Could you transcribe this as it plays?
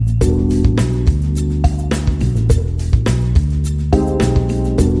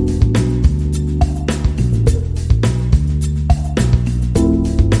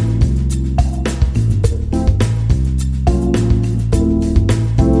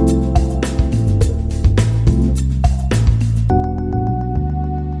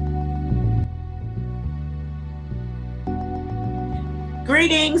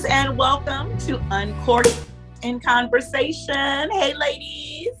Greetings and welcome to Uncorked N Conversation. Hey,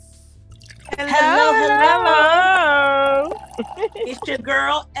 ladies. Hello. It's your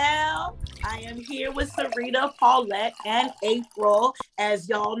girl, Elle. I am here with Sarita, Paulette, and April. As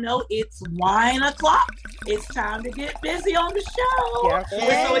y'all know, it's wine o'clock. It's time to get busy on the show. Yep.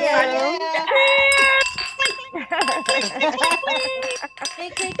 We're so excited.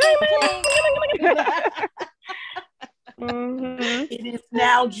 It is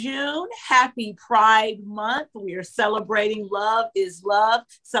now June. Happy Pride Month. We are celebrating Love is Love,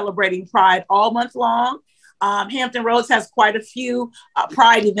 celebrating Pride all month long. Hampton Roads has quite a few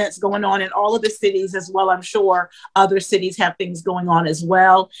Pride events going on in all of the cities as well. I'm sure other cities have things going on as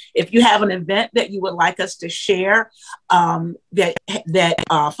well. If you have an event that you would like us to share that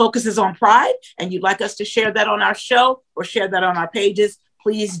focuses on Pride and you'd like us to share that on our show or share that on our pages,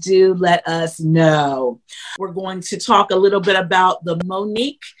 please do let us know. We're going to talk a little bit about the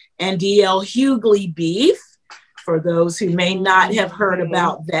Monique and DL Hughley beef. For those who may not have heard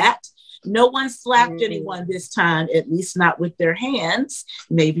about that, no one slapped anyone this time, at least not with their hands,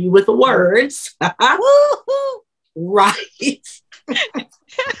 maybe with the words. Right.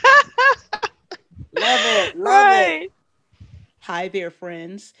 Love it. Hi there,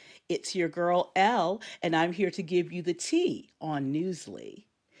 friends. It's your girl, Elle, and I'm here to give you the tea on Newsly.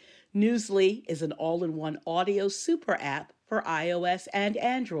 Newsly is an all-in-one audio super app for iOS and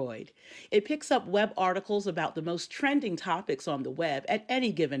Android. It picks up web articles about the most trending topics on the web at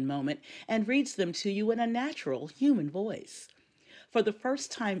any given moment and reads them to you in a natural human voice. For the first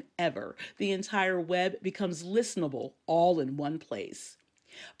time ever, the entire web becomes listenable all in one place.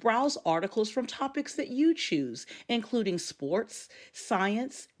 Browse articles from topics that you choose, including sports,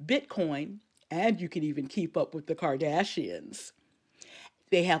 science, Bitcoin, and you can even keep up with the Kardashians.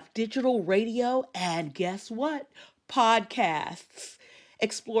 They have digital radio and guess what? Podcasts.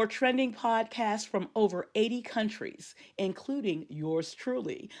 Explore trending podcasts from over 80 countries, including yours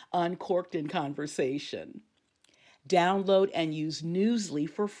truly, Uncorked N Conversation. Download and use Newsly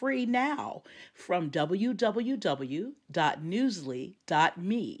for free now from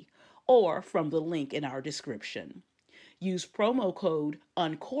www.newsly.me or from the link in our description. Use promo code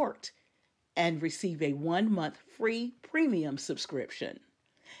UNCORKED and receive a 1-month free premium subscription.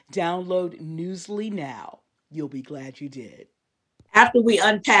 Download Newsly now. You'll be glad you did. After we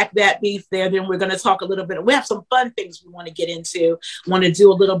unpack that beef there, then we're going to talk a little bit. We have some fun things we want to get into. Want to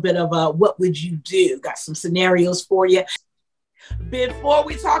do a little bit of what would you do? Got some scenarios for you. Before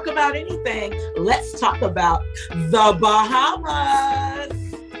we talk about anything, let's talk about the Bahamas.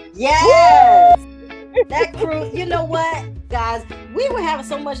 Yes. That cruise, you know what, guys? We were having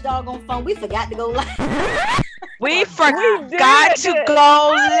so much doggone fun. We forgot to go live. We forgot to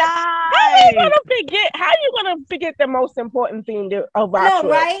go live. How you gonna forget the most important thing of our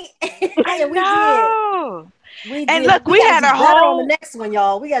trip? Right? I know. We and did. Look, we had a whole on the next one,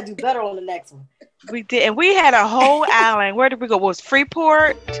 y'all. We gotta do better on the next one. We did, and we had a whole island. Where did we go? It was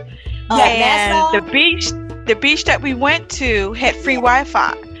Freeport, and the beach that we went to had free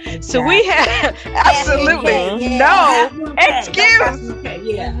Wi-Fi. Exactly. So we had absolutely no excuse.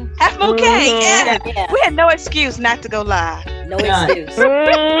 Half okay. We had no excuse not to go live. No excuse.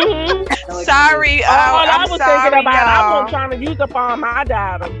 Sorry. I was sorry, thinking about y'all. I was trying to use up all my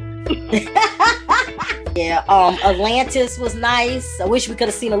data. Atlantis was nice. I wish we could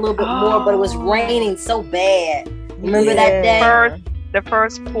have seen a little bit more, but it was raining so bad. Remember that day? The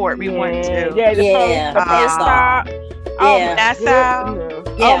first port we went to. The first stop. Nassau.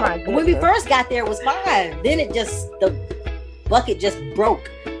 Oh my goodness. When we first got there, it was fine. Then the bucket just broke.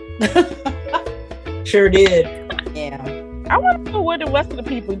 Sure did. Yeah. I want to know what the rest of the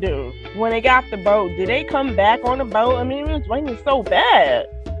people do when they got the boat. Did they come back on the boat? I mean, it was raining so bad.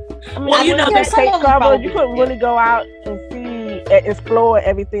 I mean, they take cover. You couldn't really go out and see, explore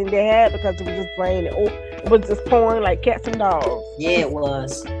everything they had because it was just raining. It was just pouring like cats and dogs. Yeah, it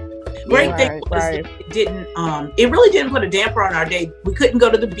was. Great thing was that it really didn't put a damper on our day. We couldn't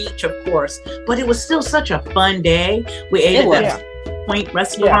go to the beach, of course, but it was still such a fun day. We ate at that quaint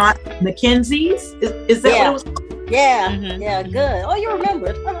restaurant, Mackenzie's. Is that what it was called? Yeah, yeah, good. Oh, you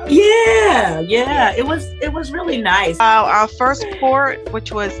remembered. Yeah. It was really nice. Our first port,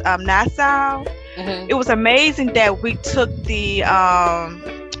 which was Nassau, it was amazing that we took we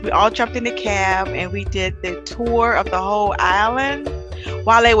all jumped in the cab and we did the tour of the whole island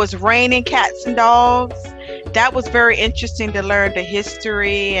while it was raining cats and dogs. That was very interesting to learn the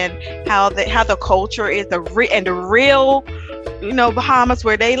history and how the culture is, the real Bahamas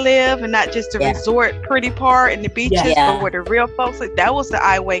where they live, and not just the resort pretty part and the beaches, but where the real folks live. That was the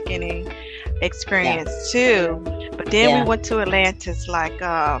eye-awakening experience too. But then we went to Atlantis, like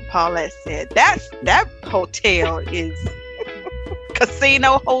Paulette said. That hotel is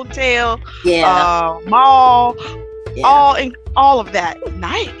casino hotel, mall, all of that.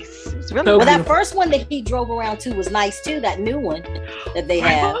 Nice. It was really well. Nice. That first one that he drove around to was nice too. That new one that they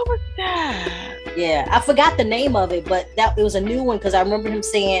had. What was that? Yeah, I forgot the name of it, but it was a new one because I remember him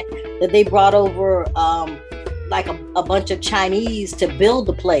saying that they brought over like a bunch of Chinese to build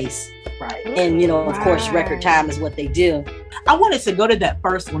the place. Right. And of course, record time is what they do. I wanted to go to that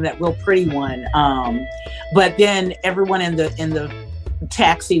first one, that real pretty one. But then everyone in the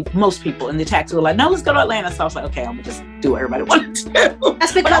taxi, most people in the taxi were like, no, let's go to Atlanta. So I was like, okay, I'm gonna just do what everybody wanted to do.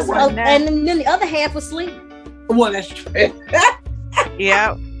 That's because and then the other half was sleep. Well, that's true.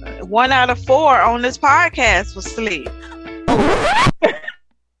 Yeah. 1 out of 4 on this podcast was sleep.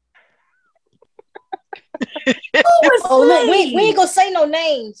 Look, we ain't gonna say no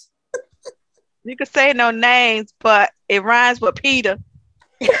names. You can say no names, but it rhymes with Peter.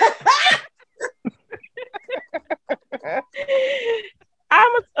 You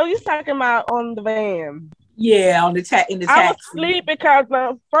talking about on the van? Yeah, in the taxi. I was asleep because,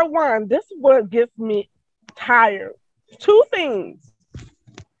 for one, this is what gets me tired. 2 things.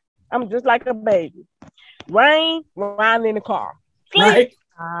 I'm just like a baby. Rain, riding in the car. Sleep.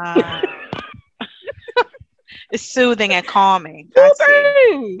 Right. It's soothing and calming. 2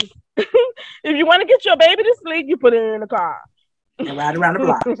 things. If you want to get your baby to sleep, you put it in the car. And ride around the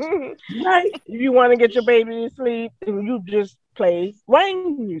block. Right. If you want to get your baby to sleep, you just play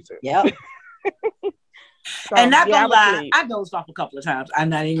rain music. Yep. So, and not gonna lie, I dozed off a couple of times. I'm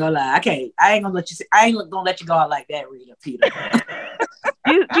not even gonna lie. I ain't gonna let you go out like that, Rita, Peter.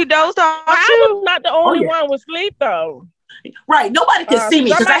 You dozed off too? I was not the only one with sleep though. Right. Nobody could see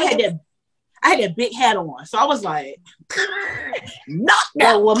me because I had that big hat on. So I was like, knocked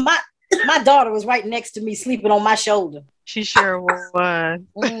out. Well, my daughter was right next to me sleeping on my shoulder. She sure was.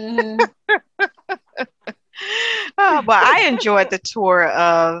 Mm-hmm. But I enjoyed the tour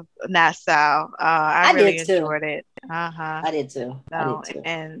of Nassau. I really enjoyed it. I did too.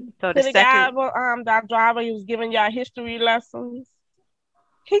 And so the second guy, that driver, he was giving y'all history lessons.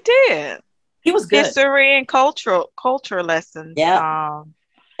 He did. He was good. History and culture lessons. Yeah.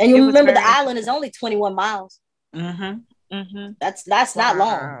 And you remember the island is only 21 miles. Mm-hmm. Mm-hmm. That's not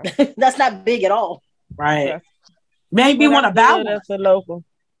long. That's not big at all. Right. Yeah. Maybe you want to buy one. That's a local.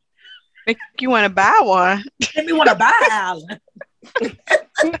 Make you want to buy one. Maybe want to buy an island.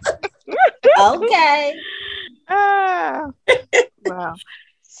 Okay. Wow.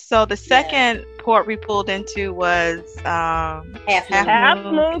 So the second port we pulled into was Half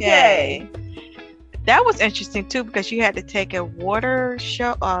Moon Cay. That was interesting too because you had to take a water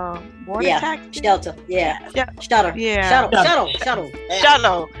taxi. Shelter. Yeah. Shuttle. Yeah. Shuttle.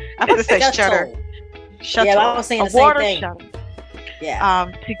 Shuttle. I was going to say shutter. Shuttle. Yeah, I was saying the same thing. Shuttle.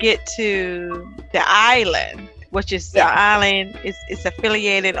 Yeah. To get to the island, which is the island is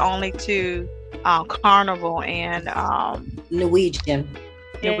affiliated only to Carnival and Norwegian.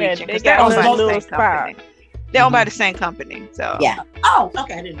 Because they're owned by the same company. They're owned by the same company. So Oh,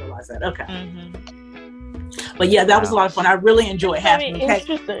 okay. I didn't realize that. Okay. Mm-hmm. But yeah, that was a lot of fun. I really enjoyed having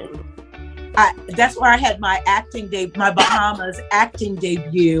interesting. That's where I had my my Bahamas acting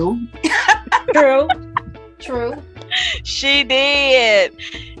debut. True. She did.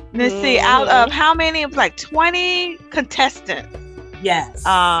 Let's see, out of how many? It was like 20 contestants. Yes.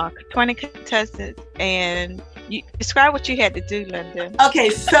 20 contestants. And you describe what you had to do, Linda. Okay,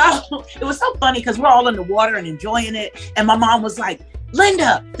 so it was so funny because we're all in the water and enjoying it. And my mom was like,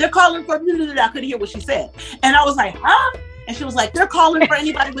 Linda, they're calling for... I couldn't hear what she said. And I was like, huh? And she was like, they're calling for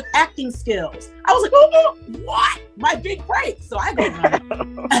anybody with acting skills. I was like, oh, what? My big break. So I go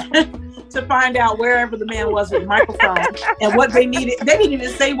to find out wherever the man was with the microphone and what they needed. They didn't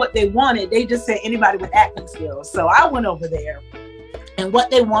even say what they wanted. They just said anybody with acting skills. So I went over there. And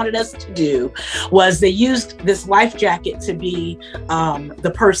what they wanted us to do was they used this life jacket to be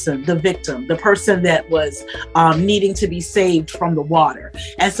the person, the victim, the person that was needing to be saved from the water.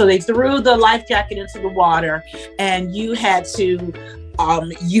 And so they threw the life jacket into the water and you had to,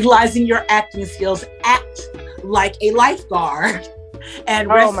 utilizing your acting skills, act like a lifeguard. And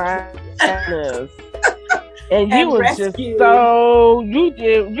my goodness. And you was just so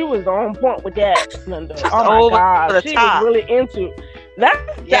you was on point with that, Linda. Oh my God, she was really into that.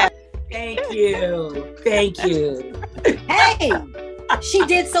 Yeah. Thank you. Hey, she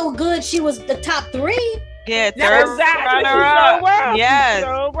did so good. She was the top 3. Yeah, third runner-up. Yes.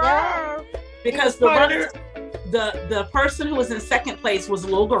 Because the runner, the person who was in second place was a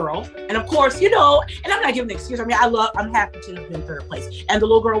little girl, and of course, and I'm not giving an excuse. I mean, I'm happy to have been third place, and the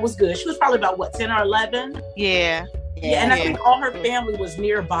little girl was good. She was probably about 10 or 11. Yeah. Yeah, and I think all her family was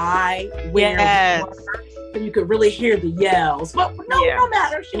nearby where so you could really hear the yells. But no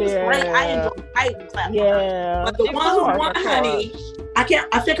matter. She was great. I enjoyed fighting clap. Yeah. But the one who won, honey, I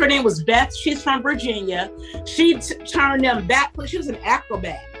think her name was Beth. She's from Virginia. She turned them back. She was an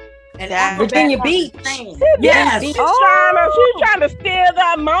acrobat. Virginia Beach. Yes. She's trying to steal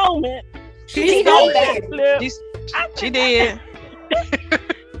that moment. She did. She did.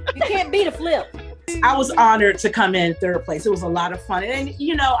 You can't beat a flip. I was honored to come in third place. It was a lot of fun, and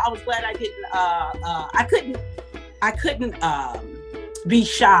I was glad I didn't. I couldn't be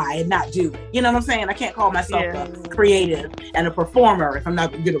shy and not do it. You know what I'm saying? I can't call myself a creative and a performer if I'm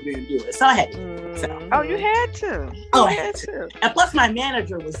not going to get up there and do it. So I had to. So. Oh, you had to. Oh, I had to. And plus, my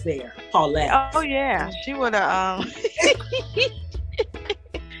manager was there, Paulette. Oh yeah, she would have.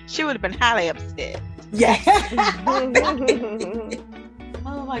 She would have been highly upset. Yeah.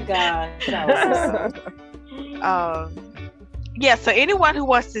 Oh my God. Yeah, so anyone who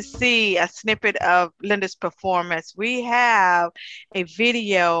wants to see a snippet of Linda's performance, we have a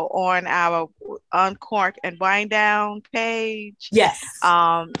video on our Uncorked and Wind Down page. Yes.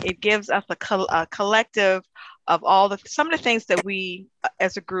 It gives us a collective of some of the things that we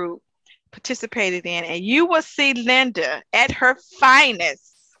as a group participated in, and you will see Linda at her finest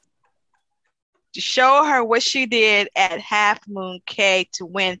to show her what she did at Half Moon K to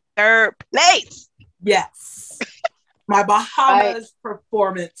win third place. Yes. My Bahamas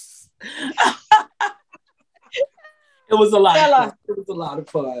performance. It was a lot of fun. It was a lot of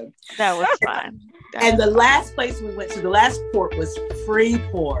fun. That was fun. And the last place we went to, the last port was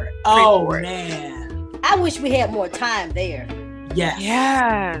Freeport. Oh, man. I wish we had more time there. Yes.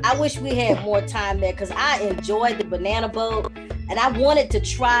 Yeah. I wish we had more time there because I enjoyed the banana boat and I wanted to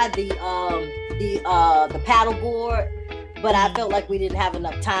try the paddle board, but I felt like we didn't have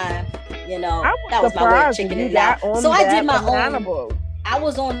enough time. That was my way of checking it out. So I did my own. Boat. I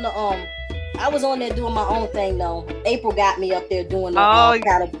was on there doing my own thing though. April got me up there doing the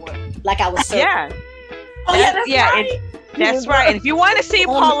paddle board like I was surfing. Yeah. Oh yeah, right. That's right. And if you want to see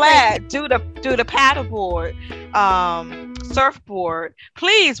Paulette do the paddleboard, surfboard,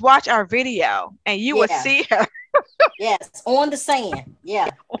 please watch our video and you will see her. Yes, on the sand. Yeah.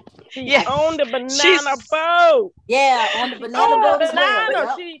 Yeah, on the banana boat. Yeah, on the banana boat as well.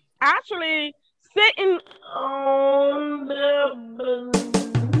 Yep. She actually sitting on the banana.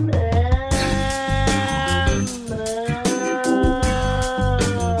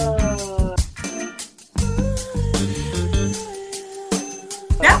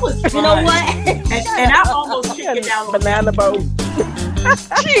 That was fun. You know what? and I almost chickened out on banana boat.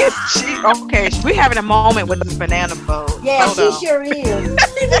 Okay, we're having a moment with the banana boat. Yeah, sure is.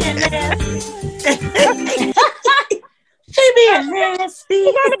 She being nasty. You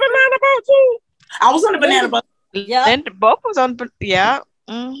on the banana boat too? I was on the banana boat. Yeah. Linda both was on. Yeah.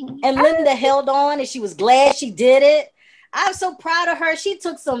 Mm-hmm. And Linda held on, and she was glad she did it. I'm so proud of her. She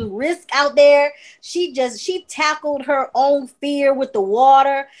took some risk out there. She tackled her own fear with the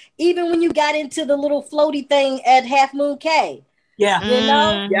water, even when you got into the little floaty thing at Half Moon K. Yeah. You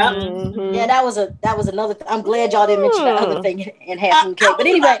know? Yep. Mm-hmm. Yeah, that was another I'm glad y'all didn't mention the other thing in Half Moon K. But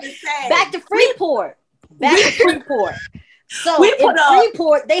anyway, back to Freeport. So in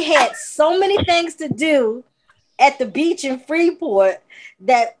Freeport, they had so many things to do at the beach in Freeport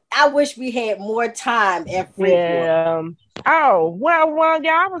that I wish we had more time at Freeport. Yeah. Oh, well,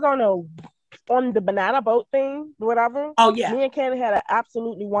 yeah, I was on the banana boat thing, whatever. Oh, yeah. Me and Candy had an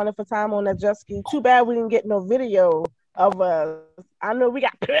absolutely wonderful time on that jet ski. Too bad we didn't get no video of us. I know we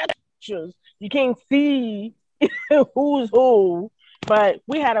got pictures. You can't see who's who, but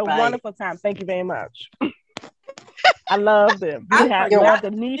we had a wonderful time. Thank you very much. I loved it. We had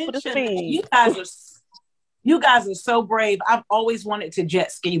the need for the speed. You guys are so brave. I've always wanted to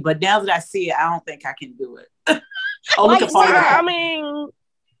jet ski, but now that I see it, I don't think I can do it. Look at Paulette. I mean,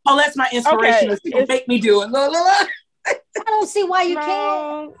 Paulette's my inspiration. Okay, she can make me do it. Look. I don't see why you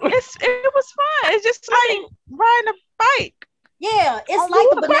can't. It was fun. It's just like riding a bike. Yeah, it's like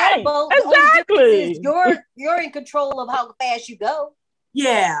the banana boat. Exactly. You're in control of how fast you go.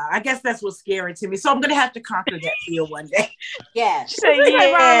 Yeah, I guess that's what's scary to me. So I'm gonna have to conquer that fear one day. Yeah.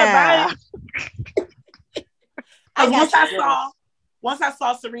 Once I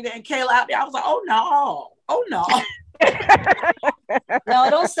saw Sarita and Kayla out there, I was like, oh no. No,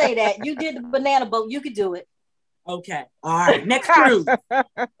 don't say that. You did the banana boat. You could do it. Okay. All right. Next cruise.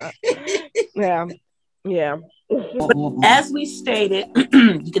 Yeah. As we stated,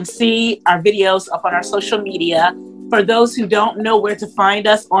 you can see our videos up on our social media. For those who don't know where to find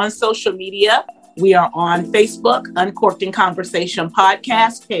us on social media, we are on Facebook, Uncorked N Conversation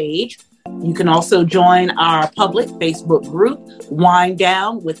podcast page. You can also join our public Facebook group, Wind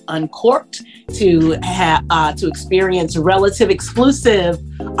Down with Uncorked, to experience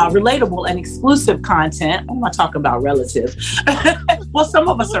relatable, and exclusive content. I'm not talking about relative. Well, some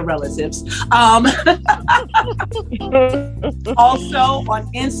of us are relatives. Also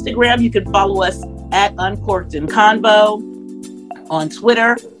on Instagram, you can follow us at Uncorked N Convo. On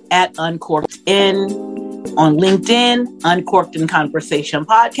Twitter, at Uncorked N. On LinkedIn, Uncorked N Conversation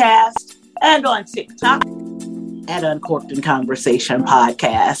Podcast. And on TikTok, at Uncorked N Conversation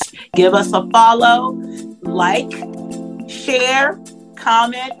Podcast. Give us a follow, like, share,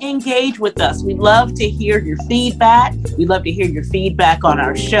 comment, engage with us. We'd love to hear your feedback. We'd love to hear your feedback on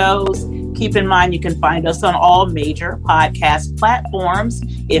our shows. Keep in mind, you can find us on all major podcast platforms.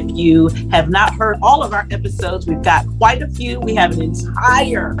 If you have not heard all of our episodes, we've got quite a few. We have an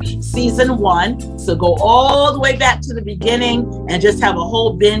entire season 1. So go all the way back to the beginning and just have a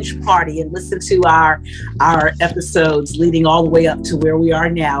whole binge party and listen to our episodes leading all the way up to where we are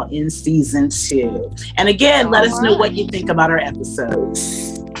now in season 2. And again, let us know what you think about our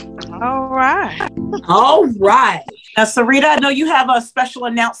episodes. All right. All right. Now, Sarita, I know you have a special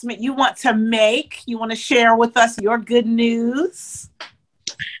announcement you want to make. You want to share with us your good news?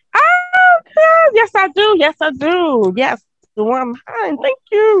 Yes, I do. Yes, one.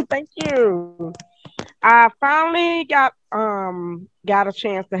 Thank you. I finally got a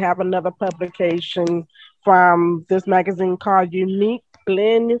chance to have another publication from this magazine called Unique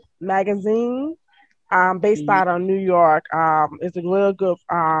Blend Magazine. Based out of New York. It's a real good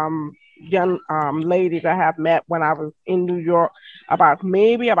young lady that I have met when I was in New York about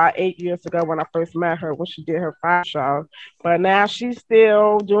 8 years ago when I first met her when she did her fashion show. But now she's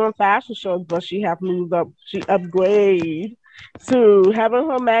still doing fashion shows, but she have moved up. She upgraded to having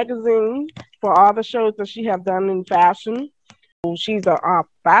her magazine for all the shows that she have done in fashion. She's a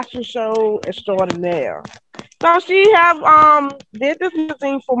fashion show extraordinaire. So she have did this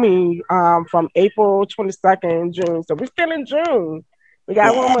magazine for me from April 22nd in June. So we're still in June. We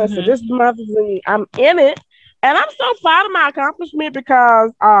got 1 month. So this magazine, I'm in it. And I'm so proud of my accomplishment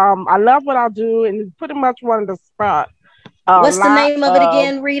because I love what I do and it's pretty much one of the spot. What's the name of it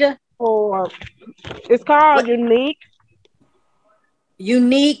again, Rita? It's called Unique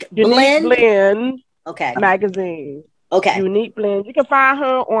Blend Magazine. Okay. Unique Blend. You can find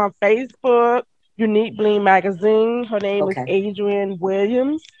her on Facebook, Unique Blend Magazine. Her name is Adrienne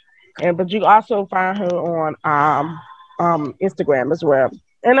Williams. But you can also find her on Instagram as well.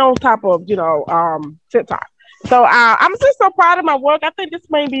 And on top of, TikTok. So I'm just so proud of my work. I think this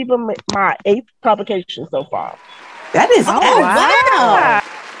may be my 8th publication so far. That is wow.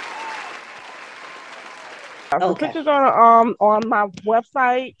 So pictures on my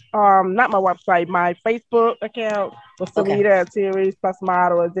website, not my website, my Facebook account with Sarita Attiris plus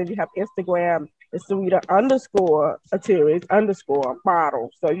model, and then you have Instagram, it's Sarita _Attiris _model.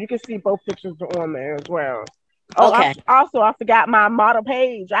 So you can see both pictures on there as well. I forgot my model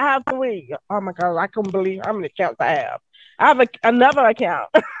page. I have 3. Oh my God, I couldn't believe how many accounts I have. I have another account,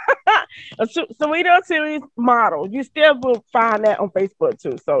 Sarita Attiris model. You still will find that on Facebook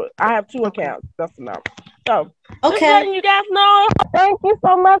too. So I have 2 accounts. That's enough. So just letting you guys know. Thank you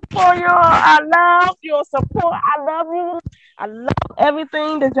so much for I love your support. I love you. I love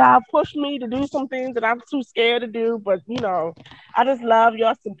everything that y'all push me to do some things that I'm too scared to do. But I just love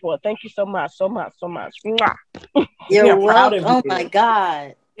your support. Thank you so much. Mwah. You're welcome. Oh my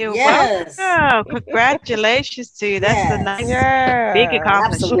God. You're welcome. Congratulations to you. That's a nice big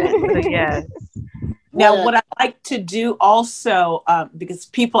accomplishment. Yes. Now, what I like to do also, because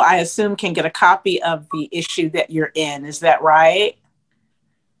people, I assume, can get a copy of the issue that you're in. Is that right?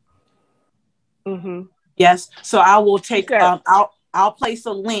 Mm-hmm. Yes. So I will take. I'll place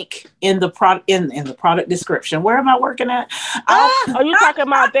a link in the product in the product description. Where am I working at? You're talking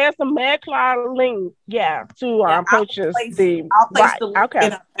about there's some MagCloud link, to purchase I'll place the link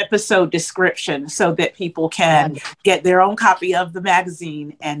in an episode description so that people can get their own copy of the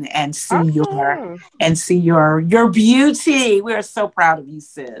magazine and see your beauty. We're so proud of you,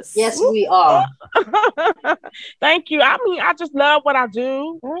 sis. Yes, we are. Thank you. I mean, I just love what I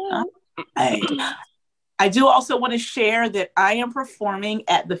do. I do also want to share that I am performing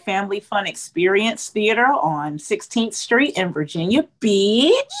at the Family Fun Experience Theater on 16th Street in Virginia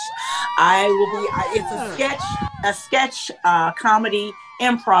Beach. I will be. It's a sketch comedy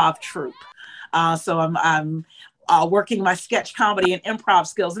improv troupe. So I'm working my sketch comedy and improv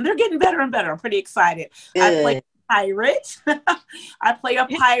skills, and they're getting better and better. I'm pretty excited. Good. pirate. I play a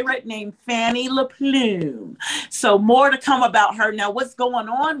pirate named Fanny LaPlume. So more to come about her. Now, what's going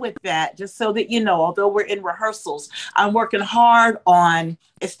on with that, just so that you know, although we're in rehearsals, I'm working hard on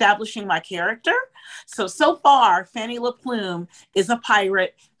establishing my character. So far, Fanny LaPlume is a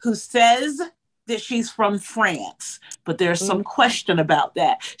pirate who says that she's from France, but there's some question about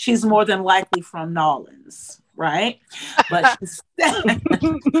that. She's more than likely from Nolans, right? But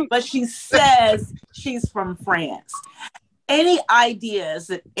she says she's from France. Any ideas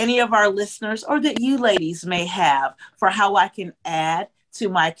that any of our listeners or that you ladies may have for how I can add to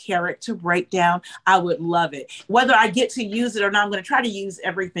my character breakdown, I would love it. Whether I get to use it or not, I'm going to try to use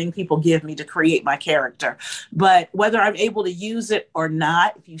everything people give me to create my character. But whether I'm able to use it or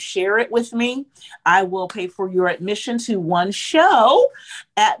not, if you share it with me, I will pay for your admission to one show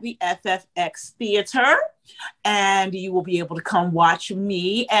at the FFX Theater. And you will be able to come watch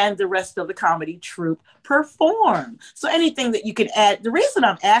me and the rest of the comedy troupe perform. So anything that you can add. The reason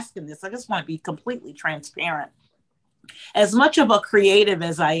I'm asking this, I just want to be completely transparent. As much of a creative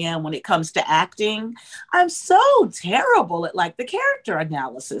as I am when it comes to acting, I'm so terrible at like the character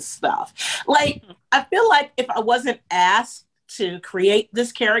analysis stuff. Like, I feel like if I wasn't asked to create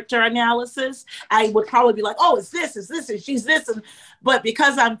this character analysis, I would probably be like, oh, it's this, and she's this. But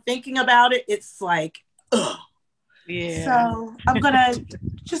because I'm thinking about it, it's like, ugh. Yeah. So I'm going to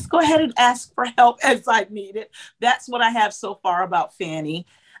just go ahead and ask for help as I need it. That's what I have so far about Fanny.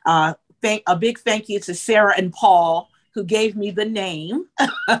 A big thank you to Sarah and Paul, who gave me the name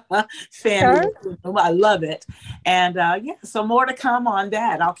Fanny. I love it. And so more to come on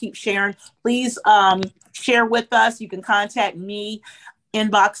that. I'll keep sharing. Please share with us. You can contact me,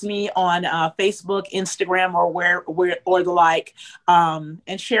 inbox me on Facebook, Instagram, or where or the like, and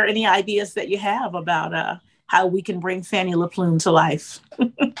share any ideas that you have about how we can bring Fanny LaPlume to life.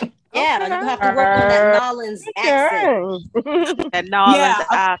 Yeah, okay. You have to work on that Nolans accent. That Nolans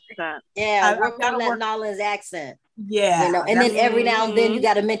accent. Yeah, work on that Nolans accent. Yeah. You know, and then every now and then you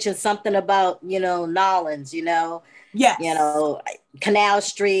got to mention something about, you know, Nolans, you know. Yes. You know, Canal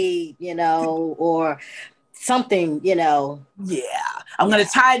Street, you know, or something, you know. Yeah. I'm going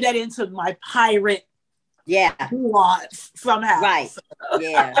to tie that into my pirate nuance somehow. Right.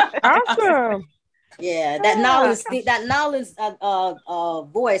 Yeah. Awesome. Yeah, that Nolans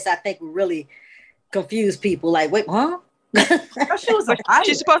voice, I think, would really confuse people. Like, wait, huh?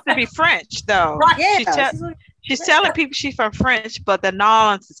 She's supposed to be French, though. Right. Yeah. She's telling people she's from French, but the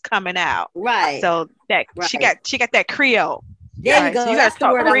Nolans is coming out. Right. So that she got that Creole. There you go. So you That's the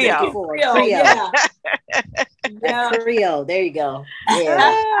word I'm looking for. Creole. Yeah. Creole. There you go.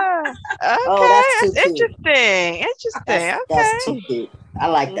 Yeah. Okay. Oh, that's too interesting. That's too cute. I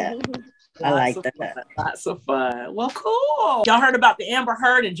like that. I like that. Lots of fun. Well, cool. Y'all heard about the Amber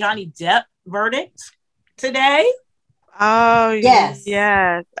Heard and Johnny Depp verdict today? Oh, yes.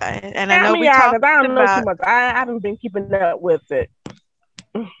 Yes. And I know we talked about... I don't know too much. I haven't been keeping up with it.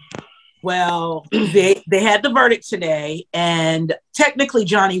 Well, they had the verdict today, and technically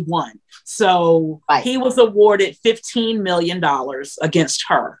Johnny won. So he was awarded $15 million against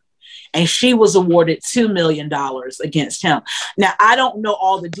her. And she was awarded $2 million against him. Now, I don't know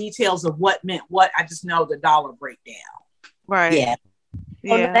all the details of what meant what. I just know the dollar breakdown. Right. Yeah.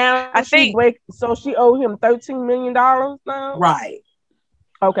 So now I think so. She owed him $13 million now. Right.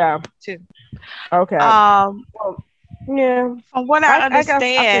 Okay. Okay. Well, yeah. From what I understand, I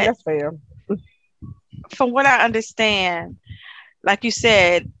think that's fair. From what I understand, like you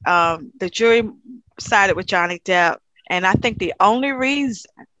said, the jury sided with Johnny Depp, and I think the only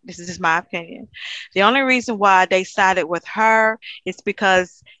reason. This is just my opinion. The only reason why they sided with her is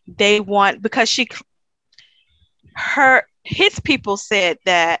because his people said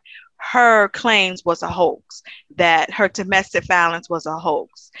that her claims was a hoax, that her domestic violence was a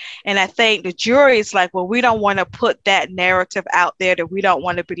hoax. And I think the jury is like, well, we don't want to put that narrative out there that we don't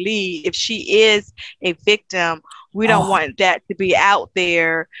want to believe. If she is a victim, we don't want that to be out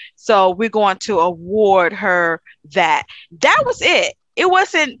there. So we're going to award her that. That was it. It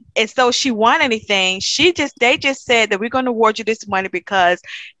wasn't as though she won anything. They just said that we're going to award you this money because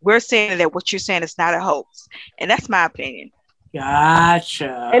we're saying that what you're saying is not a hoax. And that's my opinion.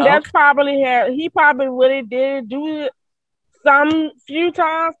 Gotcha. And that's probably he probably really did do it few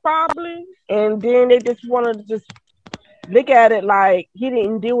times probably. And then they just wanted to just look at it like he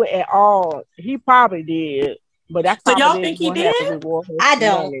didn't do it at all. He probably did. But that's so y'all think he did? I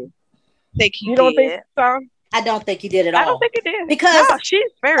don't think he did. You don't think so? I don't think he did at all. I don't think he did. Because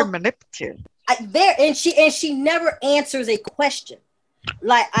she's very manipulative. And she never answers a question.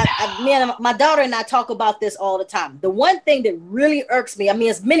 like me and my daughter and I talk about this all the time. The one thing that really irks me, I mean,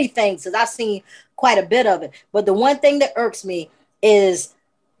 it's many things because I've seen quite a bit of it, but the one thing that irks me is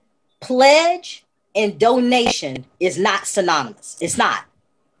pledge and donation is not synonymous. It's not.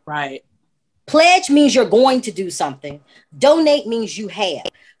 Right. Pledge means you're going to do something. Donate means you have.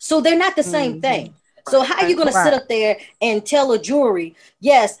 So they're not the same thing. So how are you going to sit up there and tell a jury,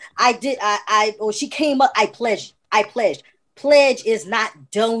 yes, I did, or she came up, I pledged. Pledge is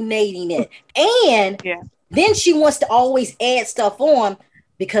not donating it. And then she wants to always add stuff on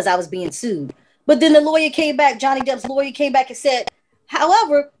because I was being sued. But then the lawyer came back, Johnny Depp's lawyer came back and said,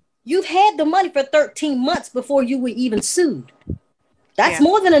 however, you've had the money for 13 months before you were even sued. That's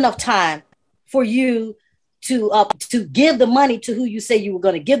more than enough time for you to give the money to who you say you were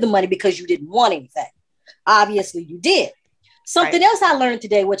going to give the money because you didn't want anything. Obviously you did. Something else I learned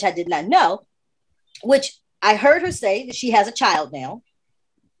today, which I did not know, which I heard her say that she has a child now.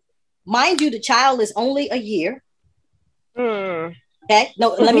 Mind you, the child is only a year. Okay.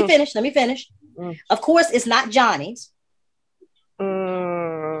 No, let me finish. Of course, it's not Johnny's.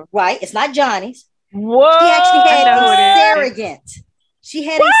 Right. It's not Johnny's. Whoa. She actually had a surrogate. She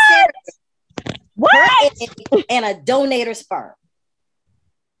had a surrogate. What? And a donator sperm.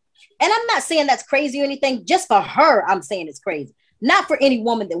 And I'm not saying that's crazy or anything. Just for her, I'm saying it's crazy. Not for any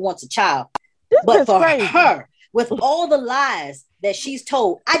woman that wants a child. But for her, with all the lies that she's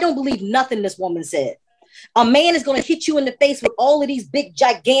told, I don't believe nothing this woman said. A man is going to hit you in the face with all of these big,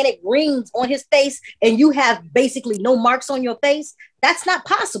 gigantic rings on his face, and you have basically no marks on your face. That's not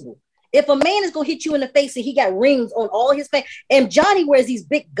possible. If a man is going to hit you in the face and he got rings on all his face, and Johnny wears these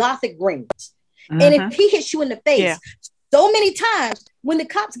big gothic rings, and if he hits you in the face so many times, when the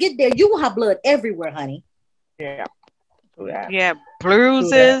cops get there, you will have blood everywhere, honey. Yeah,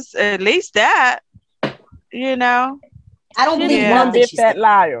 bruises, at least that, you know. I don't believe one that that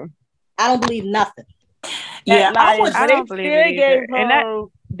liar. I don't believe nothing. I don't believe it either.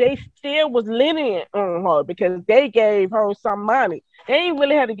 They still was lenient on her because they gave her some money. They ain't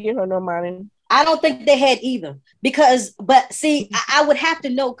really had to give her no money. I don't think they had either but see, I would have to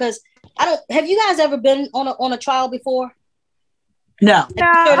know because have you guys ever been on a trial before? No.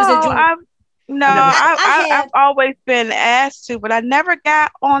 I've always been asked to, but I never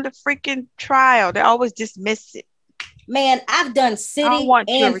got on the freaking trial. They always dismiss it. Man, I've done city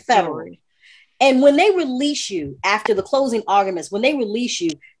and federal. And when they release you after the closing arguments, when they release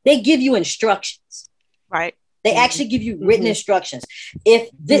you, they give you instructions. Right. They actually give you written instructions.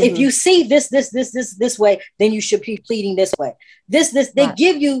 If you see this way, then you should be pleading this way. They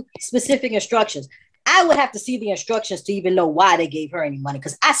give you specific instructions. I would have to see the instructions to even know why they gave her any money,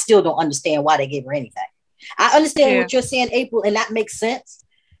 because I still don't understand why they gave her anything. I understand what you're saying, April, and that makes sense.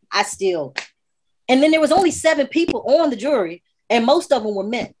 And then there was only 7 people on the jury, and most of them were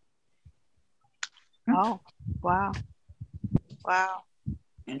men. Oh, wow.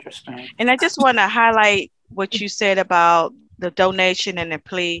 Interesting. And I just want to highlight what you said about the donation and the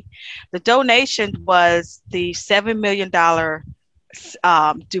plea. The donation was the $7 million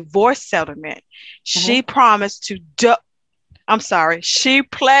divorce settlement. She promised she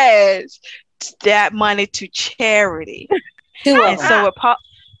pledged that money to charity.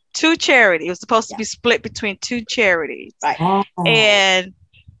 To charity. It was supposed to be split between 2 charities. Right. And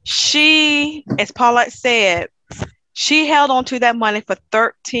she, as Paulette said, she held on to that money for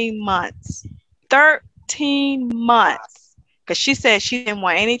 13 months. 13 months. Because she said she didn't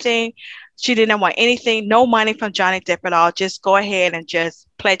want anything. She didn't want anything, no money from Johnny Depp at all. Just go ahead and just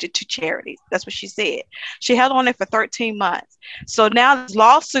pledge it to charities. That's what she said. She held on it for 13 months. So now this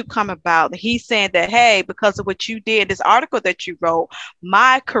lawsuit come about. He's saying that, hey, because of what you did, this article that you wrote,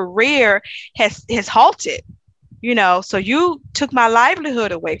 my career has halted. You know, so you took my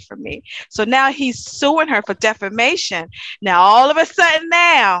livelihood away from me. So now he's suing her for defamation. Now, all of a sudden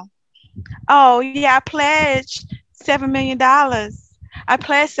now, I pledged $7 million. I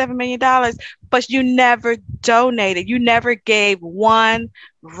pledged $7 million, but you never donated. You never gave 1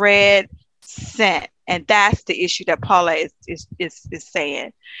 red cent. And that's the issue that Paula is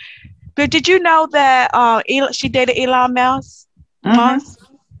saying. But did you know that she dated Elon Musk? I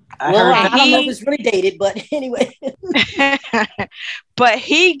don't know if it's really dated, but anyway. But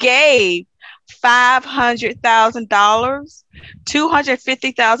he gave $500,000,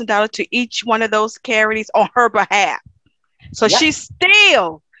 $250,000 to each one of those charities on her behalf. So she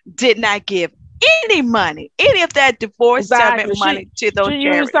still did not give any money, any of that divorce settlement money to those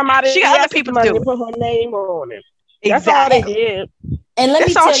charities. She got other people to do it. Put her name on it. That's all they did. And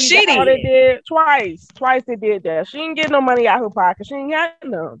that's all she did. All they did twice they did that. She didn't get no money out of her pocket. She ain't got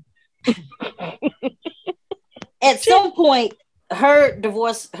none. At some point, her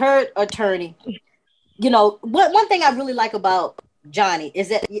divorce, her attorney. You know, one thing I really like about Johnny is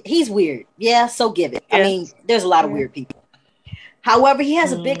that he's weird. Yeah, so give it. I mean, there's a lot of weird people. However, he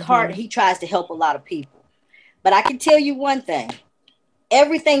has a big heart and he tries to help a lot of people. But I can tell you one thing.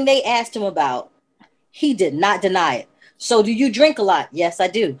 Everything they asked him about, he did not deny it. So do you drink a lot? Yes, I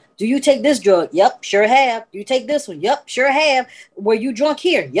do. Do you take this drug? Yep, sure have. Do you take this one? Yep, sure have. Were you drunk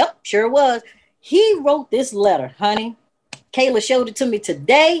here? Yep, sure was. He wrote this letter, honey. Kayla showed it to me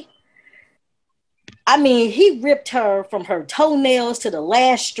today. I mean, he ripped her from her toenails to the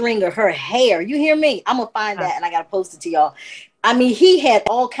last string of her hair. You hear me? I'm going to find that and I got to post it to y'all. I mean, he had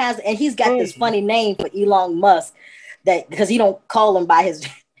all kinds of, and he's got this funny name for Elon Musk that because he don't call him by his,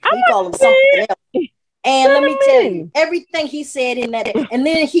 he call him something else. And let me tell you, everything he said in that, and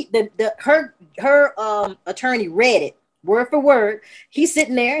then her attorney read it word for word. He's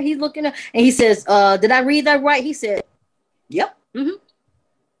sitting there, he's looking at, and he says, "Did I read that right?" He said, "Yep." Mm-hmm.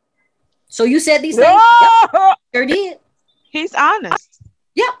 So you said these things? Yep, sure did. He's honest.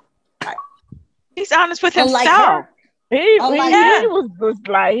 Yep. He's honest with himself. He was just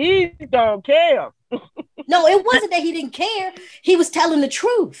like, he don't care. No, it wasn't that he didn't care. He was telling the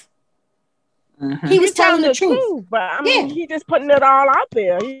truth. Mm-hmm. He was telling the truth. But I mean, he just putting it all out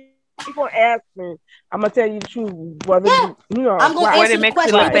there. He gonna ask me. I'm gonna tell you the truth. Whether you know, I'm gonna answer the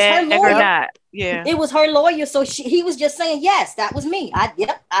question. It was her lawyer. Or not. Yeah, it was her lawyer. So he was just saying, yes, that was me. I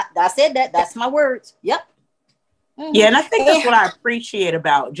said that. That's my words. Yep. Mm-hmm. Yeah, and I think that's what I appreciate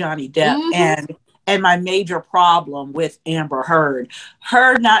about Johnny Depp and my major problem with Amber Heard,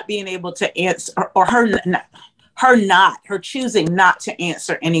 her not being able to answer, or her choosing not to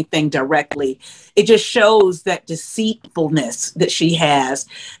answer anything directly. It just shows that deceitfulness that she has.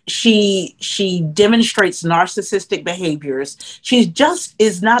 She demonstrates narcissistic behaviors. She just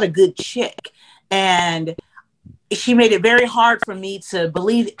is not a good chick. And she made it very hard for me to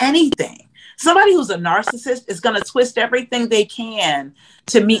believe anything. Somebody who's a narcissist is going to twist everything they can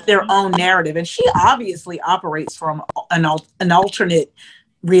to meet their own narrative. And she obviously operates from an alternate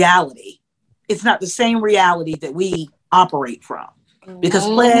reality. It's not the same reality that we operate from, because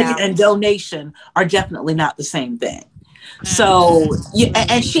pledge and donation are definitely not the same thing. So,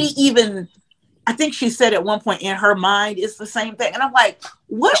 and she even, I think she said at one point in her mind, it's the same thing. And I'm like,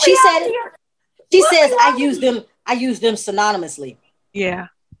 what? She said, she says, I use them synonymously. Yeah.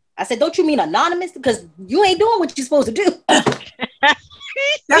 I said, don't you mean anonymous? Because you ain't doing what you're supposed to do.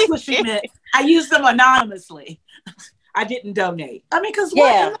 That's what she meant. I use them anonymously. I didn't donate. I mean, because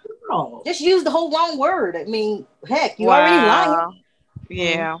just use the whole wrong word. I mean, heck, you already lying.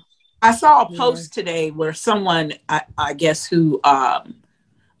 Yeah. I saw a post today where someone, I guess, who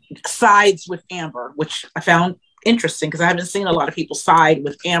sides with Amber, which I found interesting because I haven't seen a lot of people side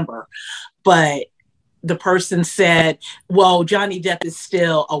with Amber, but the person said, well, Johnny Depp is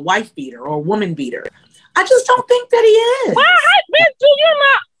still a wife beater or a woman beater. I just don't think that he is. Well, do you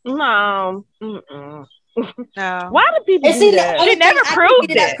not? No. No. Why do people do that? She never proved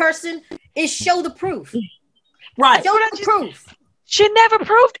it. That person is show the proof. Right. Show the proof. She never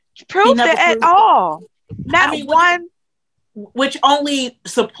proved it at all. Not one. Which only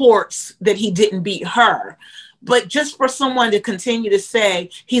supports that he didn't beat her. But just for someone to continue to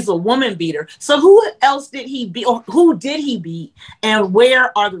say he's a woman beater. So who else did he beat, or who did he beat, and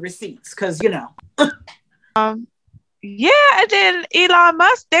where are the receipts? Because, you know. Yeah, and then Elon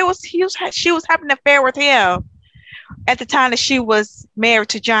Musk, she was having an affair with him at the time that she was married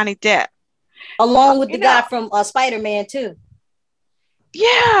to Johnny Depp. Along with the guy from Spider-Man too.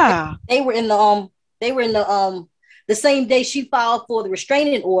 Yeah. They were in the same day she filed for the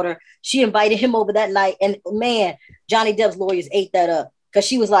restraining order. She invited him over that night, and man, Johnny Depp's lawyers ate that up because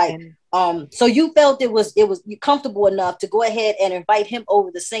she was like, so you felt it was comfortable enough to go ahead and invite him over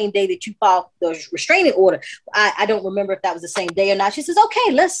the same day that you filed the restraining order. I don't remember if that was the same day or not. She says,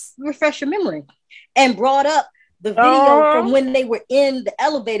 okay, let's refresh your memory, and brought up the video from when they were in the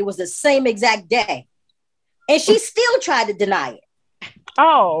elevator was the same exact day, and she still tried to deny it.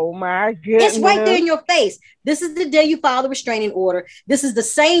 Oh my goodness. It's right there in your face. This is the day you filed the restraining order. This is the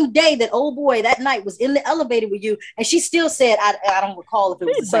same day that old boy that night was in the elevator with you. And she still said, I don't recall if it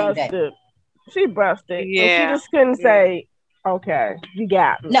was the same day. She busted. Yeah. She just couldn't say, okay, you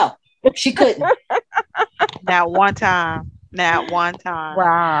got me. No, she couldn't. Not one time.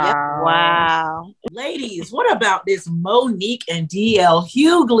 Wow. Yep. Wow. Ladies, what about this Monique and DL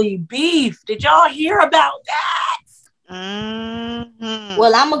Hughley beef? Did y'all hear about that? Mm-hmm.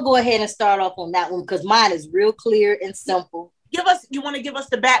 Well, I'm gonna go ahead and start off on that one because mine is real clear and simple. You want to give us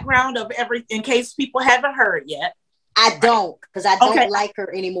the background of everything in case people haven't heard yet? I don't, because I don't like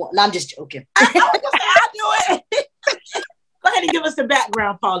her anymore. No, I'm just joking. I was gonna say, I knew it. Go ahead and give us the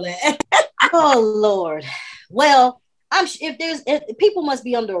background, Paulette. Oh Lord. Well, if people must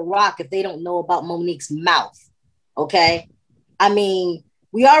be under a rock if they don't know about Monique's mouth. Okay. I mean,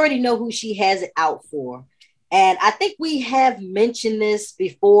 we already know who she has it out for. And I think we have mentioned this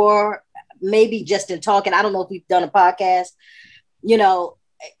before, maybe just in talking. I don't know if we've done a podcast. You know,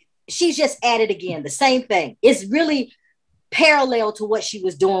 she's just at it again. The same thing. It's really parallel to what she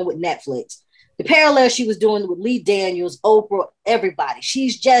was doing with Netflix. The parallel she was doing with Lee Daniels, Oprah, everybody.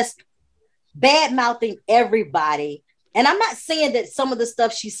 She's just bad mouthing everybody. And I'm not saying that some of the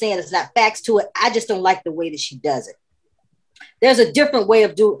stuff she's saying is not facts to it. I just don't like the way that she does it. There's a different way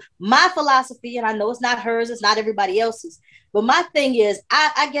of doing my philosophy. And I know it's not hers. It's not everybody else's. But my thing is,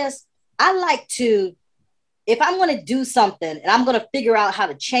 I guess I like to, if I'm going to do something and I'm going to figure out how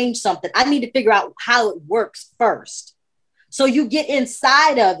to change something, I need to figure out how it works first. So you get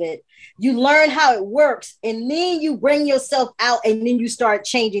inside of it, you learn how it works, and then you bring yourself out and then you start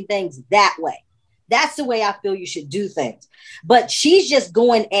changing things that way. That's the way I feel you should do things. But she's just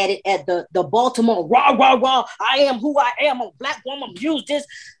going at it at the Baltimore, rah, rah, rah, I am who I am, I'm a black woman, use this.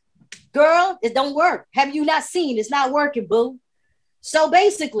 Girl, it don't work. Have you not seen? It's not working, boo. So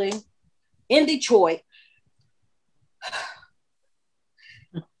basically, in Detroit,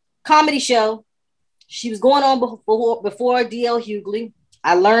 comedy show, she was going on before DL Hughley.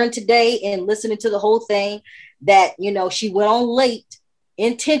 I learned today in listening to the whole thing that, you know, she went on late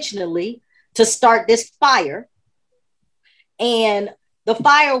intentionally to start this fire. And the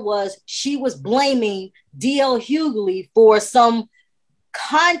fire was, she was blaming DL Hughley for some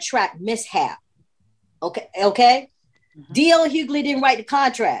contract mishap. Okay. Mm-hmm. DL Hughley didn't write the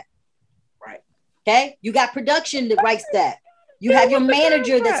contract. Right. Okay. You got production that writes that. You have your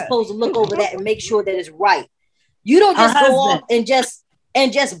manager that's supposed to look over that and make sure that it's right. You don't just go off and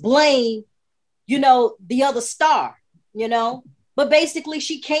just blame, you know, the other star, you know. But basically,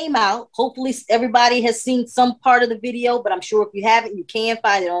 she came out. Hopefully, everybody has seen some part of the video. But I'm sure if you haven't, you can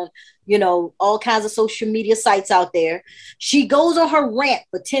find it on, you know, all kinds of social media sites out there. She goes on her rant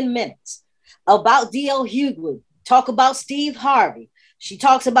for 10 minutes about DL Hughley. Talk about Steve Harvey. She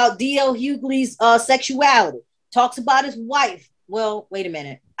talks about DL Hughley's sexuality. Talks about his wife. Well, wait a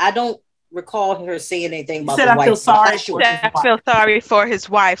minute. I don't recall her saying anything about the wife. I feel sorry for his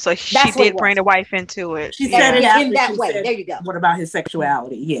wife. So she did bring the wife into it. She said it in that way. There you go. What about his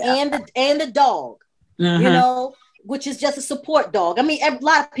sexuality? Yeah. And the dog, you know, which is just a support dog. I mean, a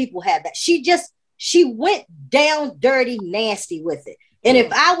lot of people have that. She went down dirty, nasty with it. And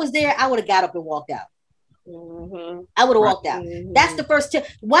if I was there, I would have got up and walked out. Mm-hmm. I would have walked out. Mm-hmm. That's the first tip.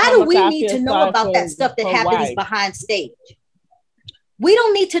 Why do we need to know about that stuff that happens behind stage? We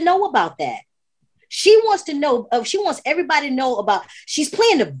don't need to know about that. She wants to know. She wants everybody to know about. She's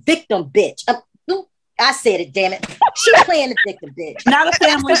playing the victim, bitch. I said it, damn it. She's playing the victim, bitch. Not a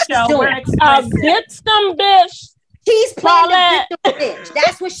family show. A victim, bitch. She's playing the victim, bitch.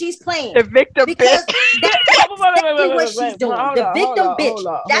 That's what she's playing. The victim, because bitch. That's exactly what she's doing. The victim,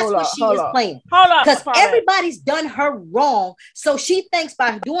 bitch. That's what she is playing. Because everybody's done her wrong. So she thinks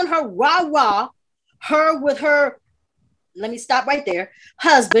by doing her rah-rah, her with her, let me stop right there,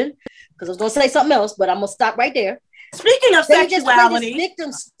 husband, because I was going to say something else, but I'm going to stop right there. Speaking of they sexuality, just play this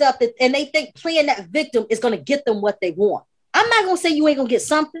victim stuff, and they think playing that victim is going to get them what they want. I'm not going to say you ain't going to get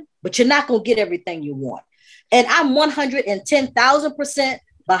something, but you're not going to get everything you want. And I'm 110,000%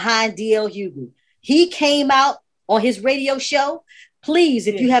 behind DL Hughley. He came out on his radio show. Please,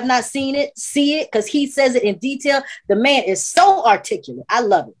 if you have not seen it, see it, because he says it in detail. The man is so articulate. I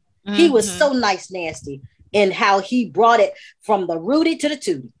love it. Mm-hmm. He was so nice, nasty in how he brought it from the Rudy to the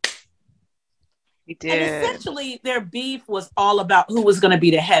Tootie. He did. And essentially, their beef was all about who was going to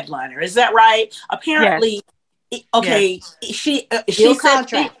be the headliner. Is that right? Apparently, yes. Okay. Yes.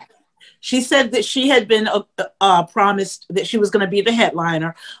 She said that she had been promised that she was going to be the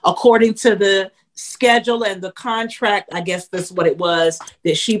headliner according to the schedule and the contract. I guess that's what it was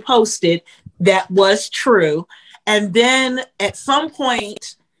that she posted. That was true. And then at some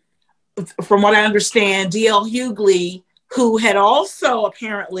point, from what I understand, DL Hughley, who had also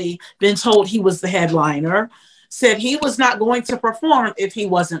apparently been told he was the headliner, said he was not going to perform if he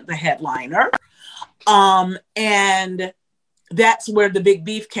wasn't the headliner. And that's where the big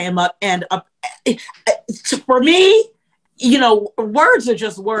beef came up. And for me, you know, words are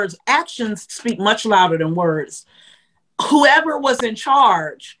just words. Actions speak much louder than words. Whoever was in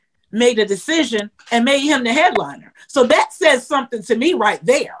charge made a decision and made him the headliner. So that says something to me right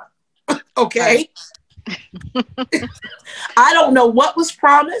there. Okay. I don't know what was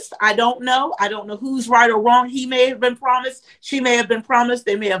promised. I don't know who's right or wrong. He may have been promised. She may have been promised.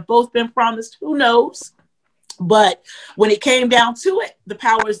 They may have both been promised. Who knows? But when it came down to it, the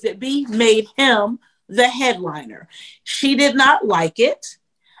powers that be made him the headliner. She did not like it.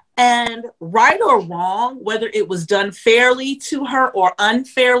 And right or wrong, whether it was done fairly to her or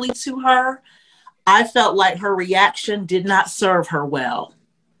unfairly to her, I felt like her reaction did not serve her well.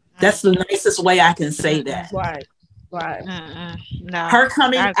 That's the nicest way I can say that. Right. No, her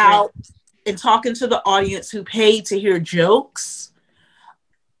coming out and talking to the audience who paid to hear jokes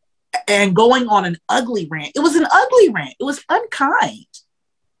and going on an ugly rant. It was an ugly rant. It was unkind.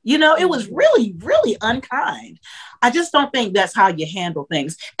 You know, it was really, really unkind. I just don't think that's how you handle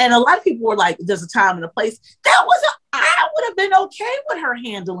things. And a lot of people were like, there's a time and a place. I would have been okay with her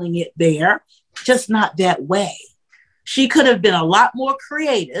handling it there, just not that way. She could have been a lot more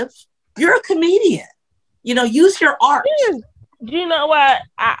creative. You're a comedian. You know, use your art. You know what?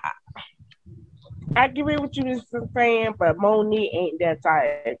 I agree with you saying, but Monique ain't that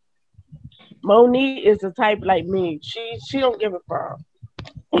type. Monique is the type like me. She don't give a fuck.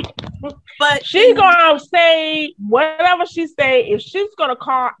 But she's gonna say whatever she say. If she's gonna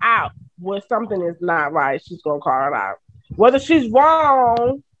call out when something is not right, she's gonna call it out, whether she's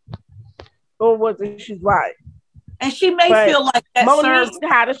wrong or whether she's right. And she may feel like that Monique, serves.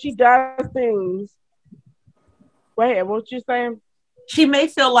 how does she does things? Go ahead. What you saying? She may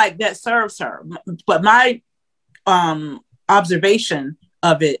feel like that serves her, but my observation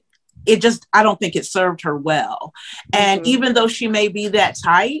of it, I don't think it served her well. And even though she may be that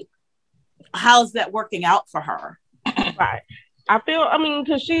type, how's that working out for her? Right.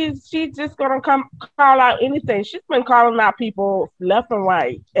 Because she's just gonna call out anything. She's been calling out people left and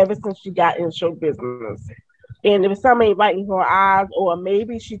right ever since she got in show business. And if something ain't right in her eyes, or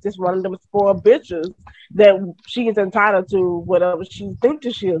maybe she's just one of them spoiled bitches that she is entitled to whatever she thinks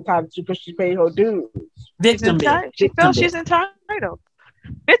that she's entitled to because she paid her dues. Victim bitch. She feels she's entitled.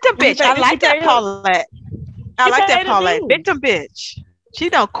 Victim bitch. I like that, Paulette. Victim bitch. She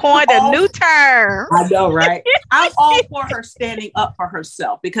done coined a new term. I know, right? I'm all for her standing up for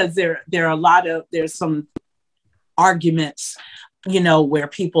herself, because there are there's some arguments, you know, where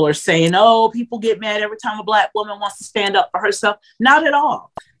people are saying, oh, people get mad every time a Black woman wants to stand up for herself. Not at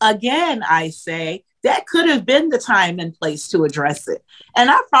all. Again, I say that could have been the time and place to address it.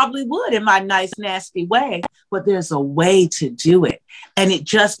 And I probably would in my nice, nasty way, but there's a way to do it. And it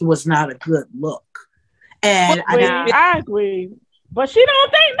just was not a good look. And I agree. But she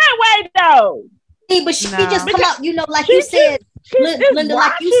don't think that way, though. But she just come out, you know, like you said, Linda,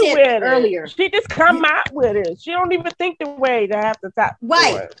 like you said earlier. She just come out with it. She don't even think the way to have to talk.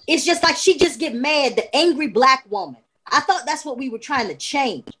 Right. It's just like she just get mad, the angry Black woman. I thought that's what we were trying to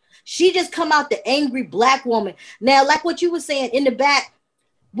change. She just come out the angry Black woman. Now, like what you were saying in the back,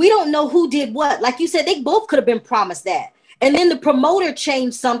 we don't know who did what. Like you said, they both could have been promised that. And then the promoter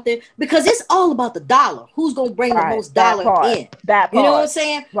changed something, because it's all about the dollar. Who's going to bring the most dollar in? You know what I'm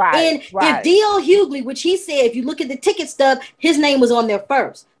saying? Right. And if DL Hughley, which he said, if you look at the ticket stub, his name was on there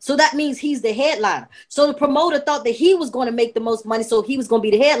first. So that means he's the headliner. So the promoter thought that he was going to make the most money, so he was going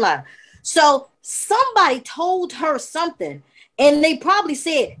to be the headliner. So somebody told her something, and they probably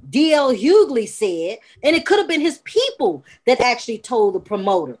said, DL Hughley said, and it could have been his people that actually told the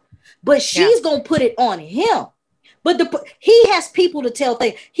promoter. But she's going to put it on him. But he has people to tell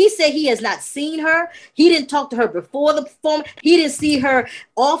things. He said he has not seen her. He didn't talk to her before the performance. He didn't see her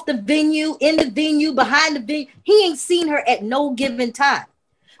off the venue, in the venue, behind the venue. He ain't seen her at no given time.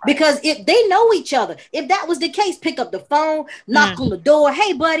 Because if they know each other, if that was the case, pick up the phone, knock on the door.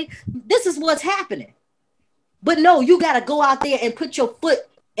 Hey, buddy, this is what's happening. But no, you got to go out there and put your foot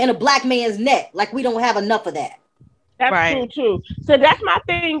in a Black man's neck. Like we don't have enough of that. That's true, too. So that's my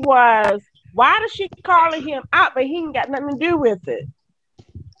thing was, why does she calling him out, but he ain't got nothing to do with it?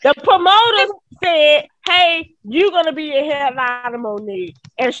 The promoter said, hey, you're going to be a headliner, Monique.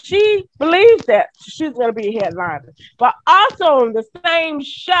 And she believes that she's going to be a headliner. But also on the same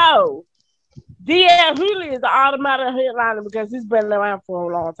show, DL Hughley is the automatic headliner because he's been around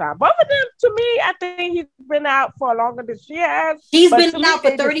for a long time. Both of them, to me, I think he's been out for longer than she has. He's been out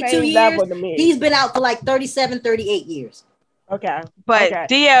for 32 years. He's been out for like 37, 38 years. Okay. But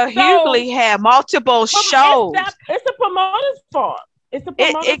DL Hughley had multiple shows. It's a promoter's fault. It could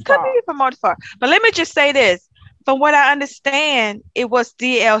be a promoter's fault. But let me just say this. From what I understand, it was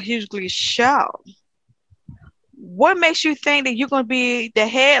DL Hughley's show. What makes you think that you're going to be the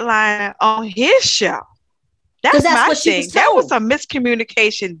headliner on his show? That's my thing. That was some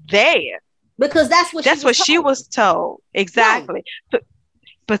miscommunication there. Because that's what she was told. Exactly. Right.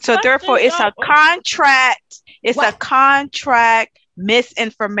 But so therefore, it's a contract. It's a contract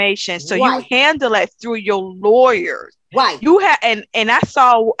misinformation. So you handle it through your lawyers. Right. You have and I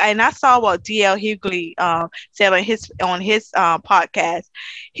saw what DL Hughley said on his podcast.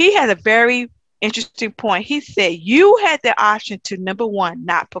 He had a very interesting point. He said you had the option to, number one,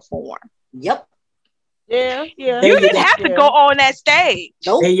 not perform. Yep. Yeah. You didn't have to go on that stage.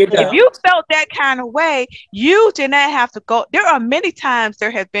 Nope. There you go. If you felt that kind of way, you did not have to go. There are many times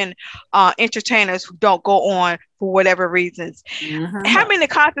there have been entertainers who don't go on for whatever reasons. Mm-hmm. How many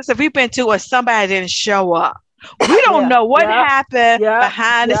concerts have we been to where somebody didn't show up? We don't know what happened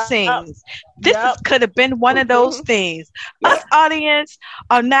behind the scenes. This could have been one of those things. Us audience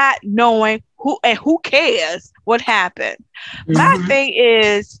are not knowing who cares what happened. Mm-hmm. My thing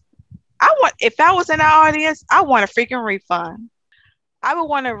is, if I was in the audience, I want a freaking refund. I would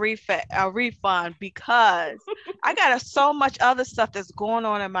want a refund because I got so much other stuff that's going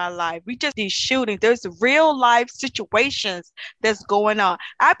on in my life. We just these shootings. There's real life situations that's going on.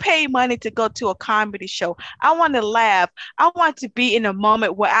 I pay money to go to a comedy show. I want to laugh. I want to be in a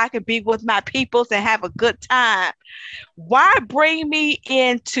moment where I can be with my peoples and have a good time. Why bring me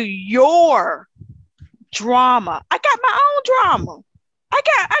into your drama? I got my own drama.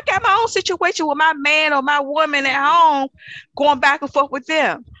 I got my own situation with my man or my woman at home, going back and forth with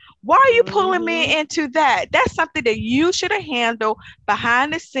them. Why are you pulling me into that? That's something that you should have handled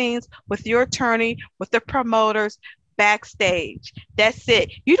behind the scenes with your attorney, with the promoters, backstage. That's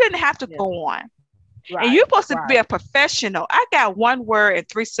it. You didn't have to go on. Right, and you're supposed to be a professional. I got one word and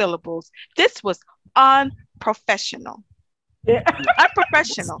 3 syllables. This was unprofessional. Yeah.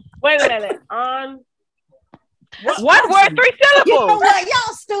 Unprofessional. Wait a minute. One word, 3 syllables. You know what?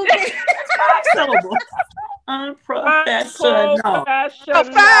 Y'all stupid. 5 syllables. Unprofessional.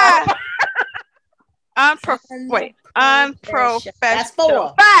 Unprofessional. That's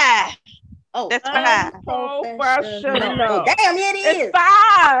 4. 5. Oh, that's 5. Unprofessional. Damn, it is. It's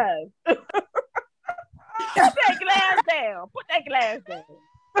 5. Put that glass down.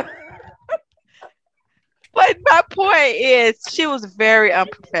 But my point is, she was very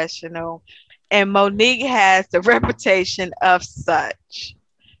unprofessional. And Monique has the reputation of such.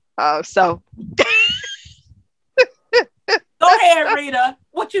 So. Go ahead, Rita.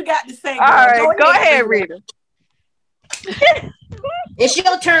 What you got to say? Girl? All right, go ahead, Rita. It's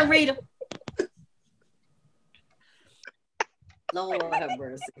your turn, Rita. Lord have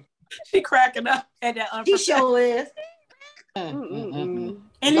mercy. She cracking up at that. She sure is. Anything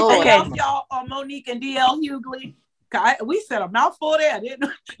else, y'all, on Monique and DL Hughley? We said a mouthful there, didn't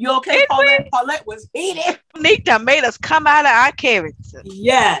we? You okay, Paulette? Paulette was heated. Monique done made us come out of our character.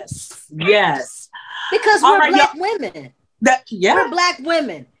 Yes. Because we're black women. We're black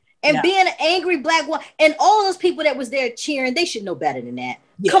women. And being an angry black woman, and all those people that was there cheering, they should know better than that.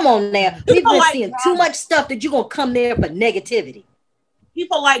 Yeah. Come on now. We've been seeing too much stuff that you're going to come there for negativity.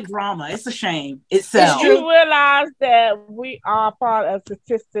 People like drama. It's a shame. Itself. You realize that we are part of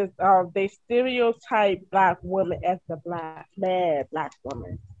statistics of they stereotype black women as the bad black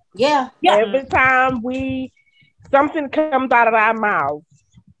woman. Yeah. Every time something comes out of our mouths,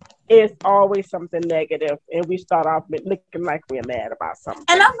 it's always something negative, and we start off looking like we're mad about something.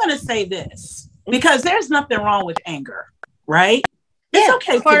 And I'm going to say this because there's nothing wrong with anger, right? It's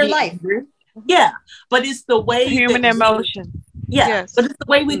okay. It's part of life. Angry. Yeah, but it's the way human emotion. Yes, but it's the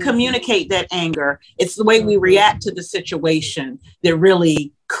way we communicate that anger. It's the way we react to the situation that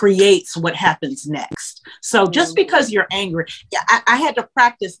really creates what happens next. So just because you're angry, I had to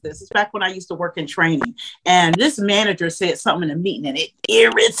practice this. It's back when I used to work in training, and this manager said something in a meeting, and it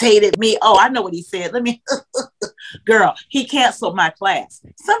irritated me. Oh, I know what he said. Girl, he canceled my class.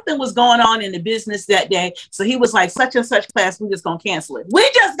 Something was going on in the business that day, so he was like, such and such class, we're just gonna cancel it. We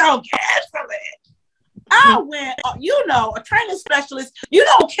just gonna cancel it. I went, a training specialist, you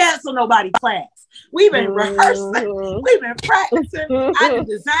don't cancel nobody's class. We've been rehearsing, we've been practicing. I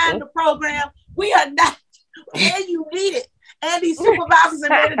designed the program. We are not where you need it. And these supervisors and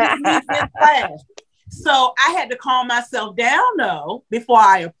managers need this class. So I had to calm myself down, though, before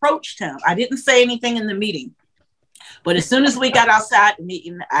I approached him. I didn't say anything in the meeting. But as soon as we got outside the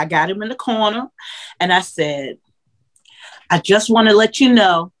meeting, I got him in the corner and I said, I just want to let you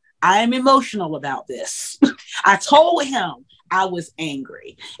know I am emotional about this. I told him I was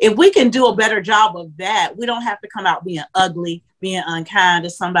angry. If we can do a better job of that, we don't have to come out being ugly, being unkind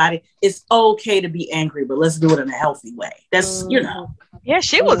to somebody. It's okay to be angry, but let's do it in a healthy way. That's, Yeah,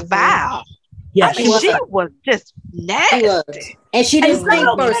 she was vile. Yeah, she was just nasty. She was. And she didn't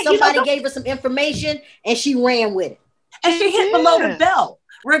think first. Somebody gave her some information and she ran with it. And she hit below the belt.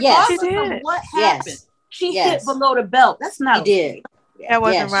 Regardless of what happened. She hit below the belt. That's not did. That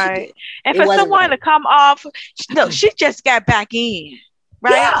wasn't right. And for someone to come off, no, she just got back in,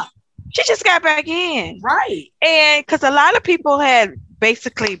 right? Yeah. She just got back in. Right. And because a lot of people had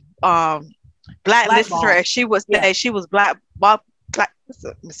basically blacklisted her as she was she was black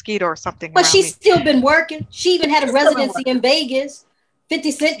mosquito or something. But she's still been working. She even had a residency in Vegas.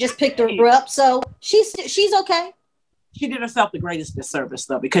 50 Cent just picked her up. So she's okay. She did herself the greatest disservice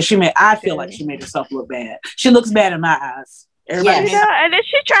though, because I feel like she made herself look bad. She looks bad in my eyes. Everybody and then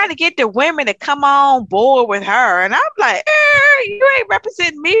she trying to get the women to come on board with her. And I'm like, you ain't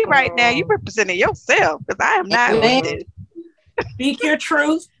representing me right now. You representing yourself, because I am not with it. Speak your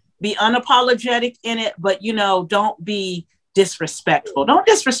truth, be unapologetic in it, but don't be disrespectful. Don't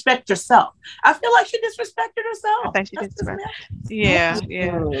disrespect yourself. I feel like she disrespected herself. I think she disrespected. Yeah.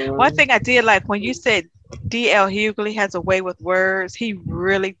 One thing I did like when you said DL Hughley has a way with words, he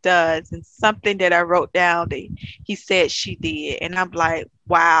really does. And something that I wrote down that he said she did, and I'm like,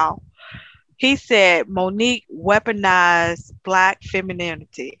 wow. He said Monique weaponized Black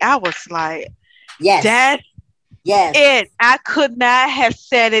femininity. I was like, yes, that's it. I could not have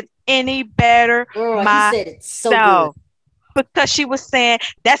said it any better. Girl, he said it so good. Because she was saying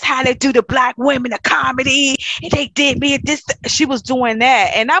that's how they do the Black women of comedy, and they did me this. She was doing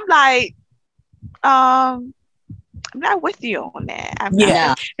that, and I'm like, I'm not with you on that.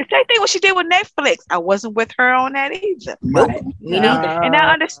 The same thing what she did with Netflix. I wasn't with her on that either. Right. Me neither. And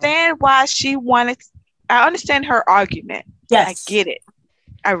I understand why she wanted. I understand her argument. Yes, I get it.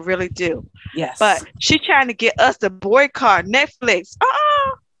 I really do. Yes, but she trying to get us to boycott Netflix.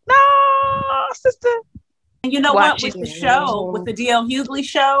 No, sister. And you know what? With the show, with the DL Hughley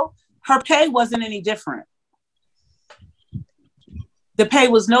show, her pay wasn't any different. The pay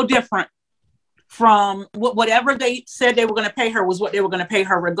was no different from whatever they said they were going to pay her was what they were going to pay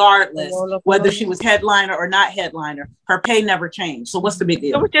her regardless, whether she was headliner or not headliner. Her pay never changed. So what's the big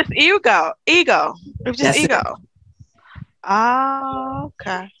deal? It was just ego. It was just ego. Oh,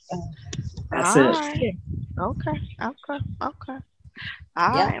 okay. That's it. Okay.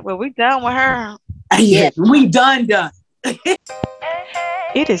 All right. Well, we done with her. Yeah, we done.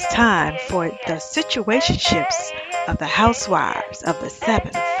 It is time for the situationships of the housewives of the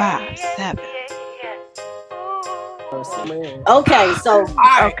 757. Okay, so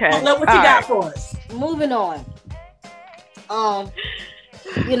okay, look what you got for us. Moving on. I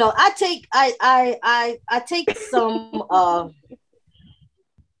take some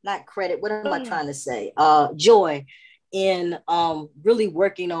not credit. What am I trying to say? Joy in really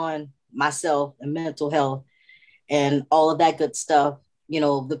working on myself and mental health and all of that good stuff,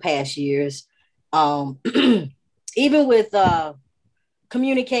 the past years. Even with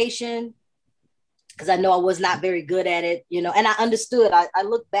communication, because I know I was not very good at it, and I understood. I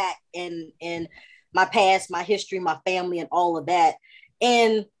look back in my past, my history, my family, and all of that,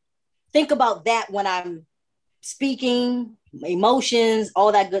 and think about that when I'm speaking, emotions,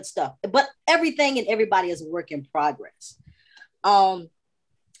 all that good stuff. But everything and everybody is a work in progress.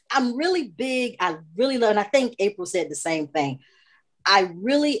 I'm really big. I really love, and I think April said the same thing. I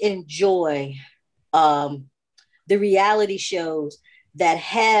really enjoy the reality shows that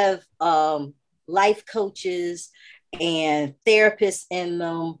have life coaches and therapists in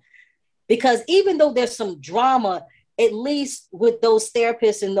them, because even though there's some drama, at least with those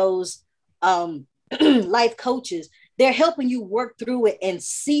therapists and those life coaches, they're helping you work through it and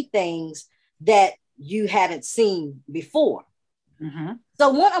see things that you haven't seen before. Mm-hmm. So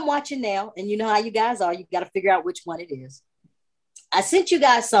what I'm watching now, and you know how you guys are, you got to figure out which one it is. I sent you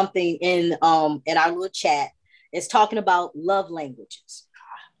guys something in our little chat. It's talking about love languages.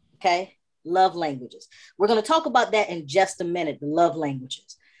 Okay, love languages. We're going to talk about that in just a minute, the love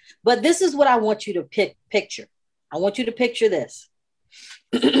languages. But this is what I want you to picture. I want you to picture this.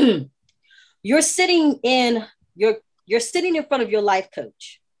 You're sitting in front of your life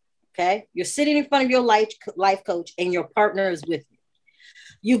coach. Okay, you're sitting in front of your life coach, and your partner is with you.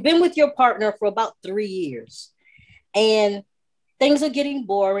 You've been with your partner for about 3 years, and things are getting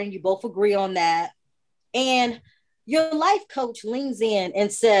boring. You both agree on that. And your life coach leans in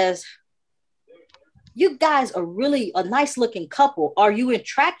and says, you guys are really a nice looking couple. Are you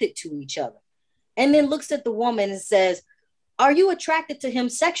attracted to each other? And then looks at the woman and says, are you attracted to him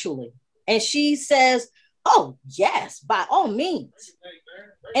sexually? And she says, oh, yes, by all means.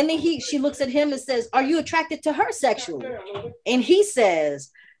 And then she looks at him and says, are you attracted to her sexually? And he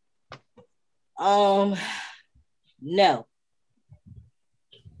says, no.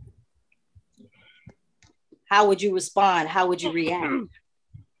 How would you respond? How would you react?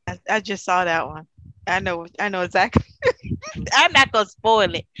 I just saw that one. I know exactly. I'm not gonna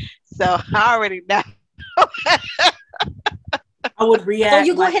spoil it, so I already know. I would react.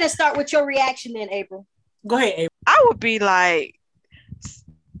 So you go ahead and start with your reaction then, April. Go ahead, April. I would be like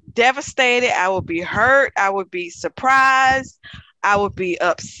devastated. I would be hurt. I would be surprised. I would be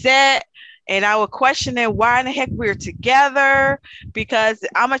upset. And I would question it, why in the heck we're together? Because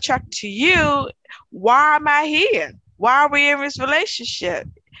I'm attracted to you. Why am I here? Why are we in this relationship?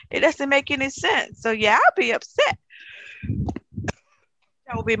 It doesn't make any sense. So yeah, I'll be upset.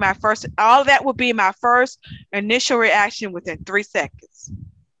 That would be my first. All that would be my first initial reaction within 3 seconds.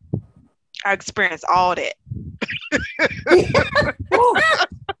 I experienced all that.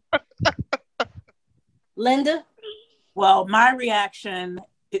 Linda? Well, my reaction,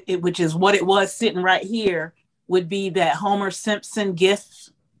 which is what it was sitting right here, would be that Homer Simpson gif.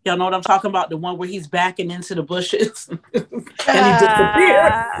 Y'all know what I'm talking about? The one where he's backing into the bushes and he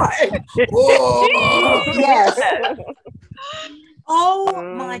disappears. Like, Yes.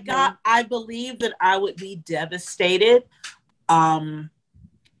 Oh my God. I believe that I would be devastated.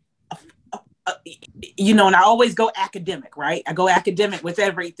 You know, and I always go academic, right? I go academic with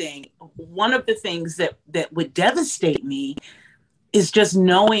everything. One of the things that would devastate me is just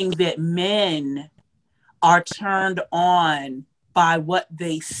knowing that men are turned on by what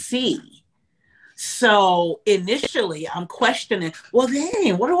they see. So initially I'm questioning, well,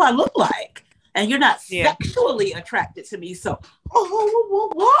 dang, what do I look like? And you're not sexually attracted to me. So,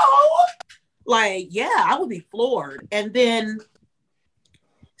 whoa. Like, yeah, I would be floored. And then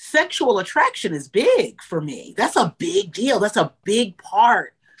sexual attraction is big for me. That's a big deal. That's a big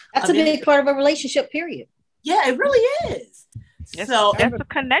part. That's a big part of a relationship, period. Yeah, it really is. So that's a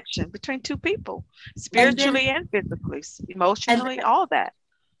connection between two people, spiritually and physically, emotionally, all that.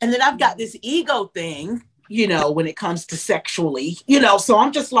 And then I've got this ego thing, you know, when it comes to sexually, you know, so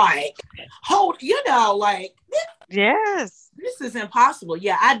I'm just like, yes, this is impossible.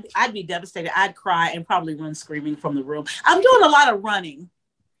 Yeah, I'd be devastated. I'd cry and probably run screaming from the room. I'm doing a lot of running.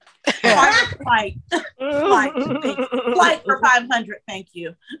 Flight for 500, thank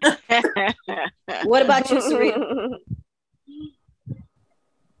you. What about you, Sarita?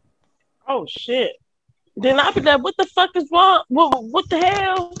 Oh shit! Then I be like, what the fuck is wrong? What the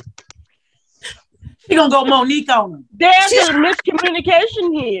hell? You gonna go Monique on him? There's a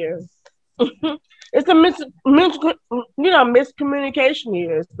miscommunication here. It's a miscommunication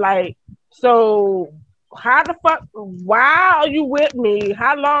here. It's like, so how the fuck? Why are you with me?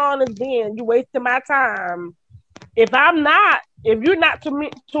 How long has been? You wasting my time. If you're not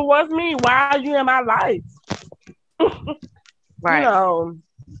towards me, why are you in my life? Right. You know.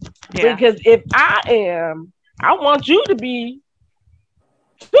 Yeah. Because if I am, I want you to be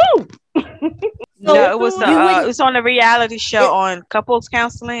too. No, it was on a reality show on couples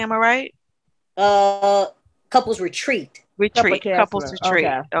counseling. Am I right? Couples retreat. Couples retreat.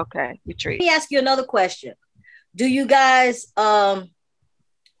 Okay, retreat. Let me ask you another question. Do you guys? What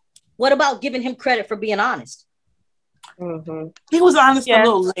about giving him credit for being honest? Mm-hmm. He was honest a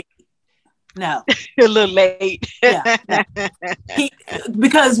little late. No, a little late. Yeah,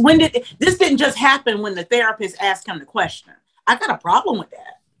 because this didn't just happen when the therapist asked him the question. I got a problem with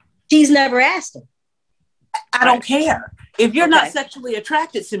that. She's never asked him. I don't care. If you're not sexually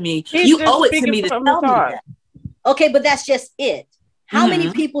attracted to me, you owe it to me to tell me that. Okay, but that's just it. How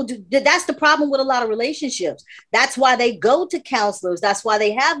many people do? That's the problem with a lot of relationships. That's why they go to counselors. That's why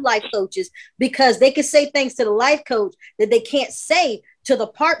they have life coaches, because they can say things to the life coach that they can't say to the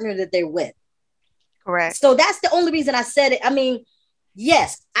partner that they're with. Correct. So that's the only reason I said it. I mean,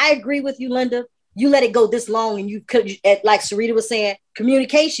 yes, I agree with you, Linda. You let it go this long and you could, like Sarita was saying,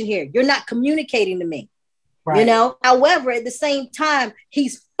 communication here. You're not communicating to me, right? You know? However, at the same time,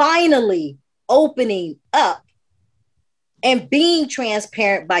 he's finally opening up and being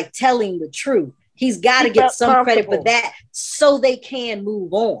transparent by telling the truth. He's got to get some credit for that so they can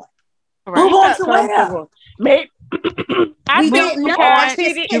move on. Right. Move on to where? Maybe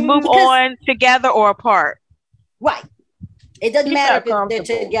you move on together or apart. Right. It doesn't matter if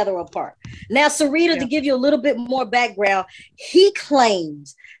they're together or apart. Now, Sarita, to give you a little bit more background, he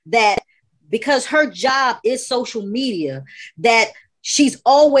claims that because her job is social media, that she's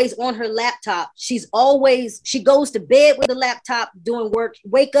always on her laptop. She goes to bed with a laptop doing work,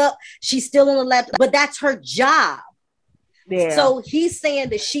 wake up, she's still on the laptop, but that's her job. Yeah. So he's saying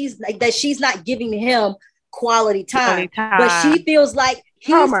that she's not giving him quality time, but she feels like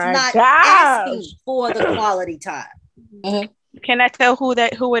he's not asking for the quality time. Mm-hmm. Can I tell who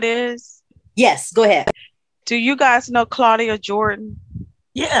it is? Yes, go ahead. Do you guys know Claudia Jordan?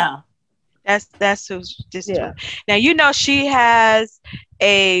 Yeah. That's who's just now, you know, she has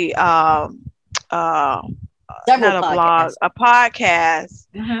a podcast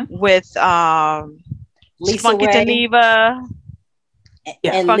with Lisa Funky Ray. Geneva.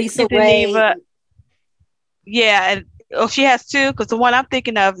 And Funky Lisa Geneva. Ray. Yeah, and she has two, because the one I'm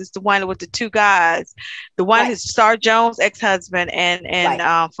thinking of is the one with the two guys. The one is Star Jones' ex-husband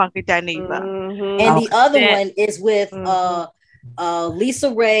and Funky Dineva. Mm-hmm. And the other one is with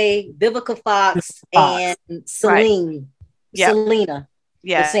Lisa Ray, Vivica Fox, and Celine. Yep. Selena,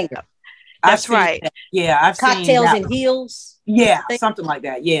 the singer. That's right. That. Yeah, I've Cocktails seen and Heels. Yeah, something like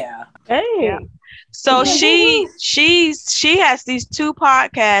that. Yeah. Hey. Yeah. So she has these two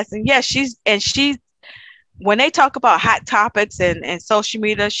podcasts, and she's when they talk about hot topics and social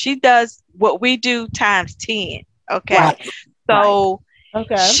media, she does what we do times 10. Okay. Right. So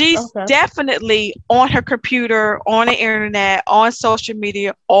Okay. She's definitely on her computer, on the internet, on social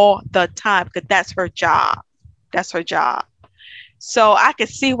media all the time, because that's her job. That's her job. So I could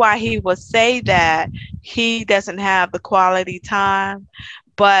see why he would say that he doesn't have the quality time.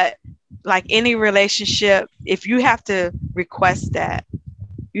 But like any relationship, if you have to request that,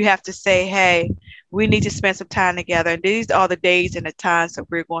 you have to say, hey, we need to spend some time together. These are the days and the times that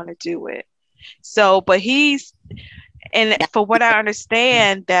we're going to do it. So, but and for what I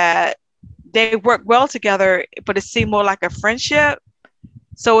understand, that they work well together, but it seemed more like a friendship.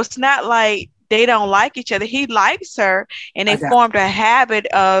 So it's not like they don't like each other. He likes her, and they formed a habit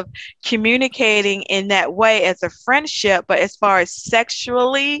of communicating in that way as a friendship. But as far as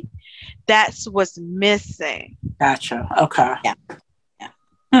sexually, that's what's missing. Gotcha. Okay. Yeah.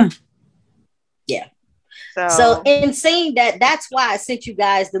 Yeah. So in saying that, that's why I sent you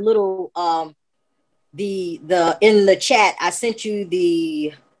guys the little the in the chat. I sent you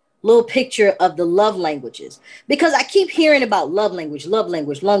the little picture of the love languages, because I keep hearing about love language,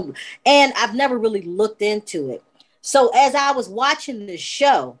 and I've never really looked into it. So as I was watching this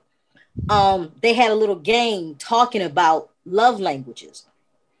show, they had a little game talking about love languages.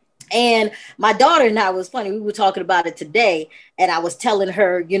 And my daughter and I, was funny, we were talking about it today, and I was telling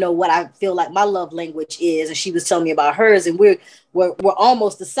her, you know, what I feel like my love language is, and she was telling me about hers, and we're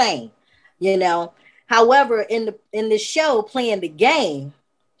almost the same, you know. However, in this show playing the game,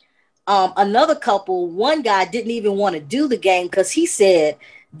 another couple, one guy didn't even want to do the game because he said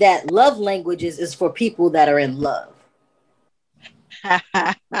that love languages is for people that are in love.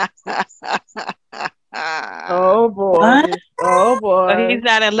 Oh boy! Oh boy! So he's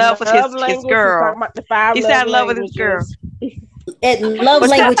not in love with his girl. He's not in love with his girl. Love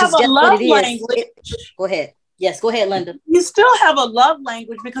language is just what it is. Go ahead. Yes, go ahead, Linda. You still have a love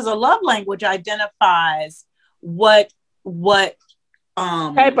language, because a love language identifies what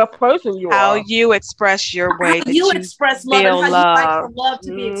type of person you are, how you express your way, how you express love, and how you like for love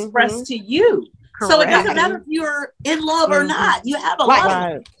to be expressed to you. Correct. So it doesn't matter if you're in love or not. You have a love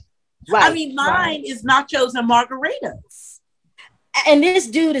language. Right. I mean, mine is nachos and margaritas. And this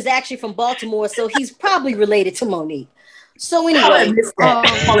dude is actually from Baltimore, so he's probably related to Monique. So anyway,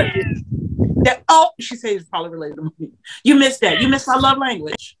 she says he's probably related to Monique. You missed that. You missed my love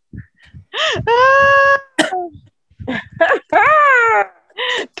language.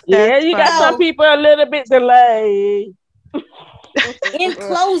 Yeah, you got some people a little bit delayed. In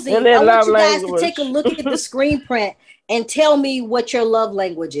closing, I want you guys to take a look at the screen print and tell me what your love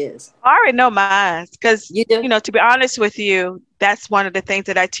language is. I already know mine, because you know, to be honest with you, that's one of the things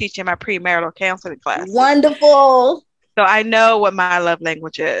that I teach in my premarital counseling class. Wonderful. So I know what my love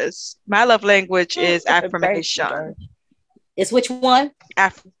language is. My love language is affirmation. It's which one?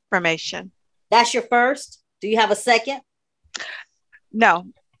 Affirmation. That's your first? Do you have a second? No.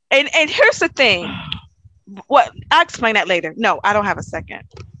 And here's the thing. I'll explain that later. No, I don't have a second.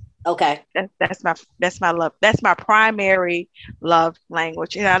 Okay. That's my love. That's my primary love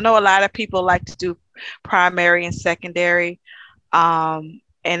language. And I know a lot of people like to do primary and secondary.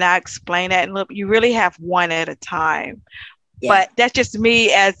 And I explain that, and look, you really have one at a time. Yeah. But that's just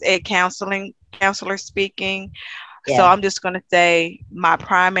me as a counselor speaking. Yeah. So I'm just going to say my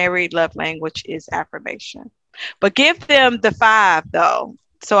primary love language is affirmation. But give them the 5 though,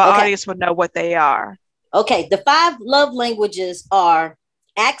 so our audience will know what they are. Okay, the 5 love languages are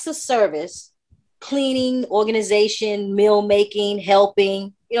acts of service, cleaning, organization, meal making,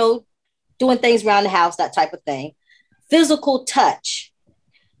 helping, you know, doing things around the house, that type of thing. Physical touch,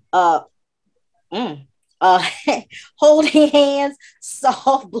 holding hands,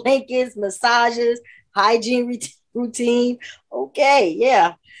 soft blankets, massages, hygiene routine. Okay,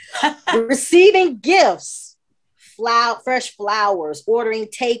 yeah. Receiving gifts, fresh flowers, ordering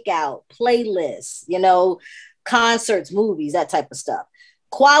takeout, playlists, you know, concerts, movies, that type of stuff.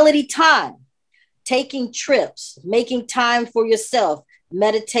 Quality time, taking trips, making time for yourself,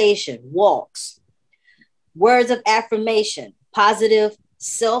 meditation, walks. Words of affirmation, positive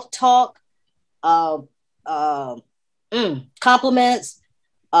self-talk, Compliments,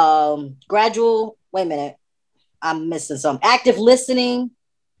 gradual. Wait a minute, I'm missing some. Active listening,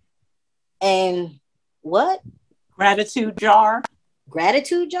 and what? Gratitude jar.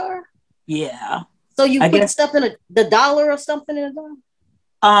 Gratitude jar. Yeah. So you put stuff in the dollar or something in a dollar.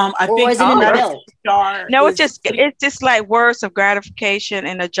 I think is it in the belt? Jar. No, it's just like words of gratification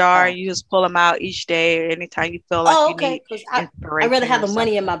in a jar. You just pull them out each day or anytime you feel like you need inspiration. I'd rather have the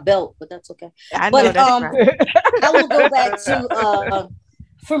money in my belt, but that's okay. I know that's right. I will go back to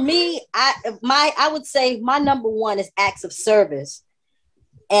for me, I would say my number one is acts of service.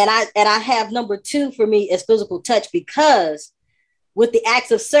 And I have number two for me is physical touch, because with the acts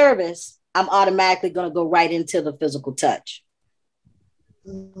of service, I'm automatically gonna go right into the physical touch.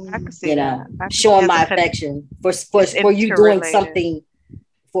 I can see that. Showing my affection for you doing something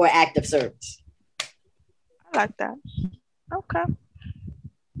for act of service. I like that. Okay.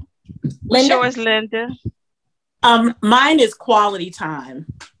 What's yours, Linda? Mine is quality time.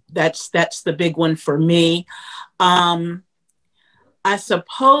 That's the big one for me. I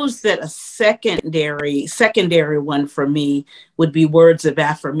suppose that a secondary one for me would be words of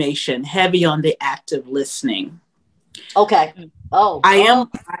affirmation, heavy on the active listening. Okay. I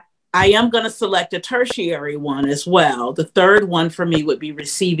am going to select a tertiary one as well. The third one for me would be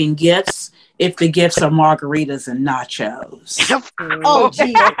receiving gifts, if the gifts are margaritas and nachos. Oh,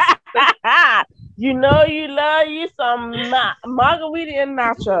 geez. You know you love you some margarita and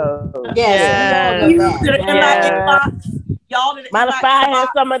nachos. Yes. Matter of fact, I had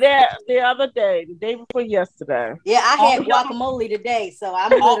some of that the other day, the day before yesterday. Yeah, I had guacamole today, so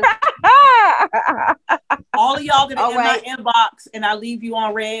I'm gonna... all of y'all that are in my inbox, and I leave you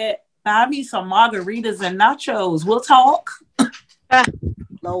on red. Buy me some margaritas and nachos. We'll talk.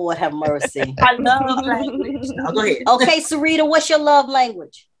 Lord have mercy. I love language. Now, go ahead. Okay, Sarita, what's your love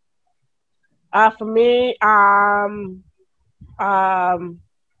language? For me,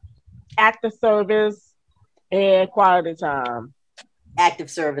 active service and quality time. Active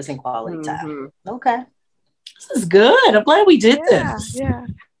service and quality time. Okay. This is good. I'm glad we did this. Yeah.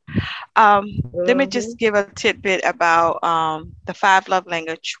 Let me just give a tidbit about the 5 love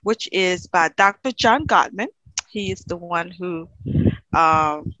language, which is by Dr. John Gottman. He is the one who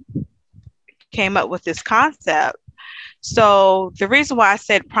came up with this concept. So the reason why I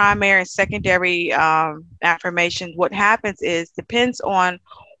said primary and secondary affirmation, what happens is depends on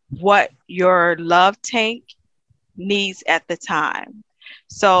what your love tank needs at the time.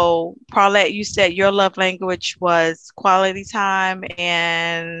 So Paulette, you said your love language was quality time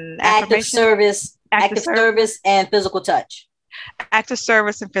and active service and physical touch. Active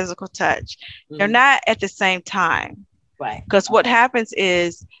service and physical touch. They're not at the same time. Right. Because what happens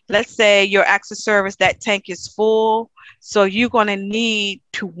is, let's say your acts of service, that tank is full. So you're going to need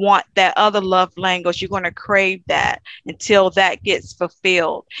to want that other love language. You're going to crave that until that gets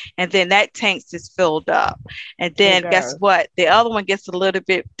fulfilled. And then that tank is filled up. And then guess what? The other one gets a little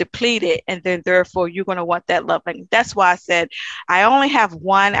bit depleted. And then therefore you're going to want that love language. That's why I said, I only have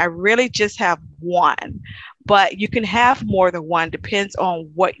one. I really just have one. But you can have more than one. Depends on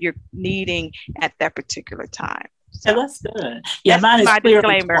what you're needing at that particular time. So yeah, that's good. Yeah, mine is my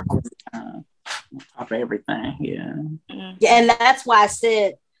disclaimer. On top of everything. Yeah. Yeah, and that's why I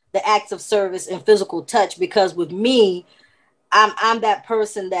said the acts of service and physical touch, because with me, I'm that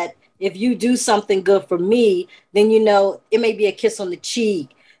person that if you do something good for me, then it may be a kiss on the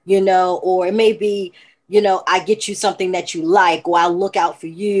cheek, or it may be, I get you something that you like, or I'll look out for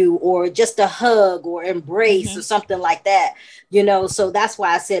you, or just a hug or embrace or something like that, so that's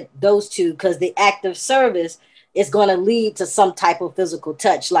why I said those two, because the act of service is going to lead to some type of physical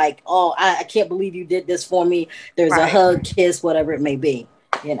touch, like, oh, I can't believe you did this for me. There's a hug, kiss, whatever it may be,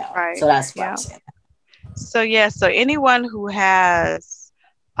 Right. So that's what I'm saying. So anyone who has,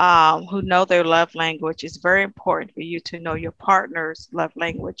 who know their love language, it's very important for you to know your partner's love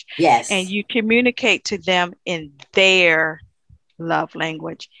language. Yes. And you communicate to them in their love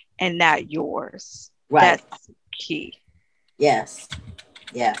language and not yours. Right. That's key. Yes.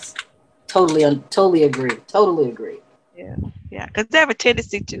 Totally agree. Yeah. Because they have a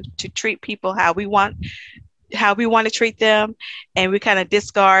tendency to treat people how we want to treat them, and we kind of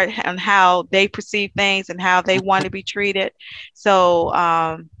discard on how they perceive things and how they want to be treated. So,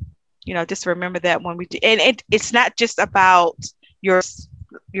 just remember that when we do, and it's not just about your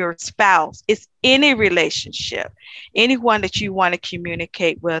spouse. It's any relationship, anyone that you want to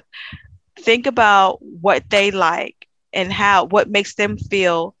communicate with. Think about what they like and what makes them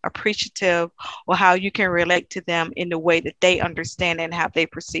feel appreciative, or how you can relate to them in the way that they understand and how they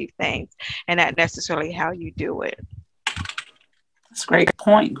perceive things, and not necessarily how you do it. That's a great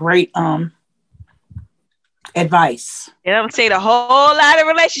point. Great Advice. And I'm saying a whole lot of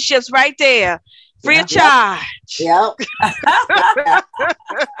relationships right there. Free of charge. Yep.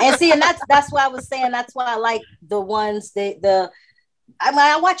 And see, and that's why I was saying that's why I like the ones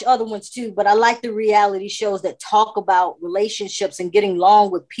I watch other ones too, but I like the reality shows that talk about relationships and getting along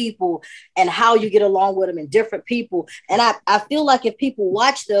with people and how you get along with them and different people. And I feel like if people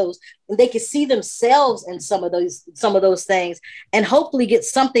watch those, they can see themselves in some of those things and hopefully get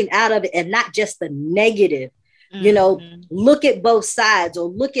something out of it and not just the negative. You know, look at both sides or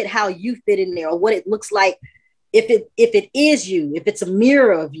look at how you fit in there or what it looks like if it is you, if it's a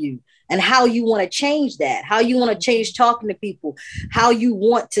mirror of you and how you want to change that, how you want to change talking to people, how you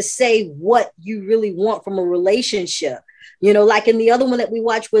want to say what you really want from a relationship. You know, like in the other one that we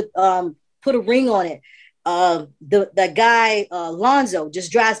watched with Put a Ring on It, the guy, Lonzo,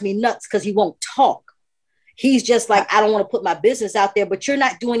 just drives me nuts because he won't talk. He's just like, I don't want to put my business out there, but you're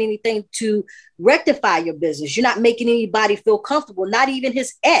not doing anything to rectify your business. You're not making anybody feel comfortable, not even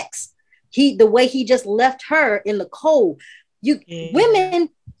his ex. The way he just left her in the cold. Women,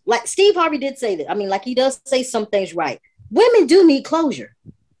 like Steve Harvey did say that. I mean, like he does say some things right. Women do need closure.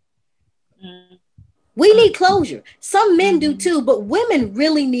 We need closure. Some men do too, but women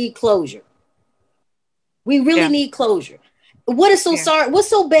really need closure. We really need closure. What is so sorry? What's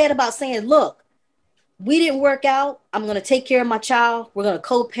so bad about saying, look, we didn't work out. I'm going to take care of my child. We're going to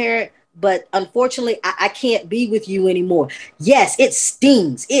co-parent. But unfortunately, I can't be with you anymore. Yes, it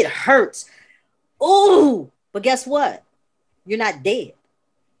stings. It hurts. Oh, but guess what? You're not dead.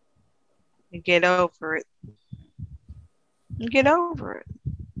 You get over it. You get over it.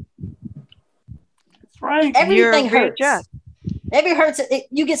 That's right. Everything hurts. Every hurts.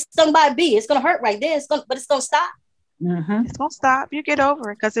 You get stung by a bee. It's going to hurt right there. But it's going to stop. It's going to stop. You get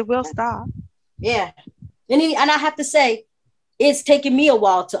over it because it will stop. Yeah. And I have to say, it's taken me a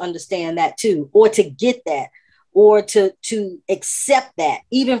while to understand that too, or to get that, or to accept that,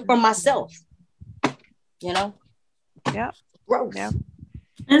 even for myself. You know? Yeah. Gross. Yeah.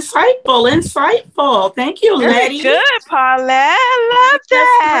 Insightful. Thank you, Letty. Good, Paulette. I love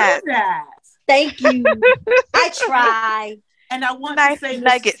that. Thank you. I try. And I want to say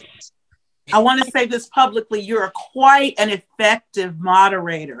this. I want to say this publicly. You're quite an effective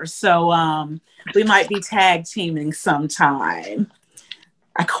moderator. So we might be tag teaming sometime.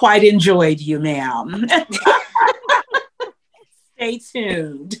 I quite enjoyed you, ma'am. Stay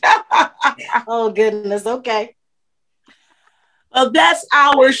tuned. Oh, goodness. Okay. Well, that's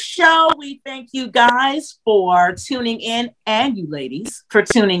our show. We thank you guys for tuning in, and you ladies for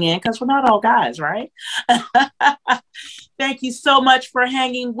tuning in, because we're not all guys, right? Thank you so much for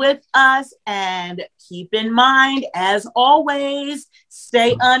hanging with us, and keep in mind, as always,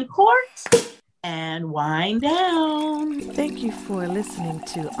 stay uncorked and wind down. Thank you for listening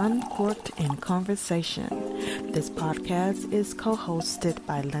to Uncorked N Conversation. This podcast is co-hosted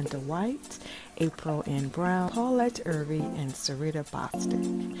by Linda White, April N. Brown, Paulette Irving, and Sarita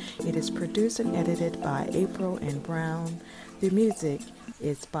Bostic. It is produced and edited by April N. Brown. The music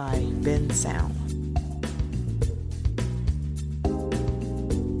is by Ben Sound.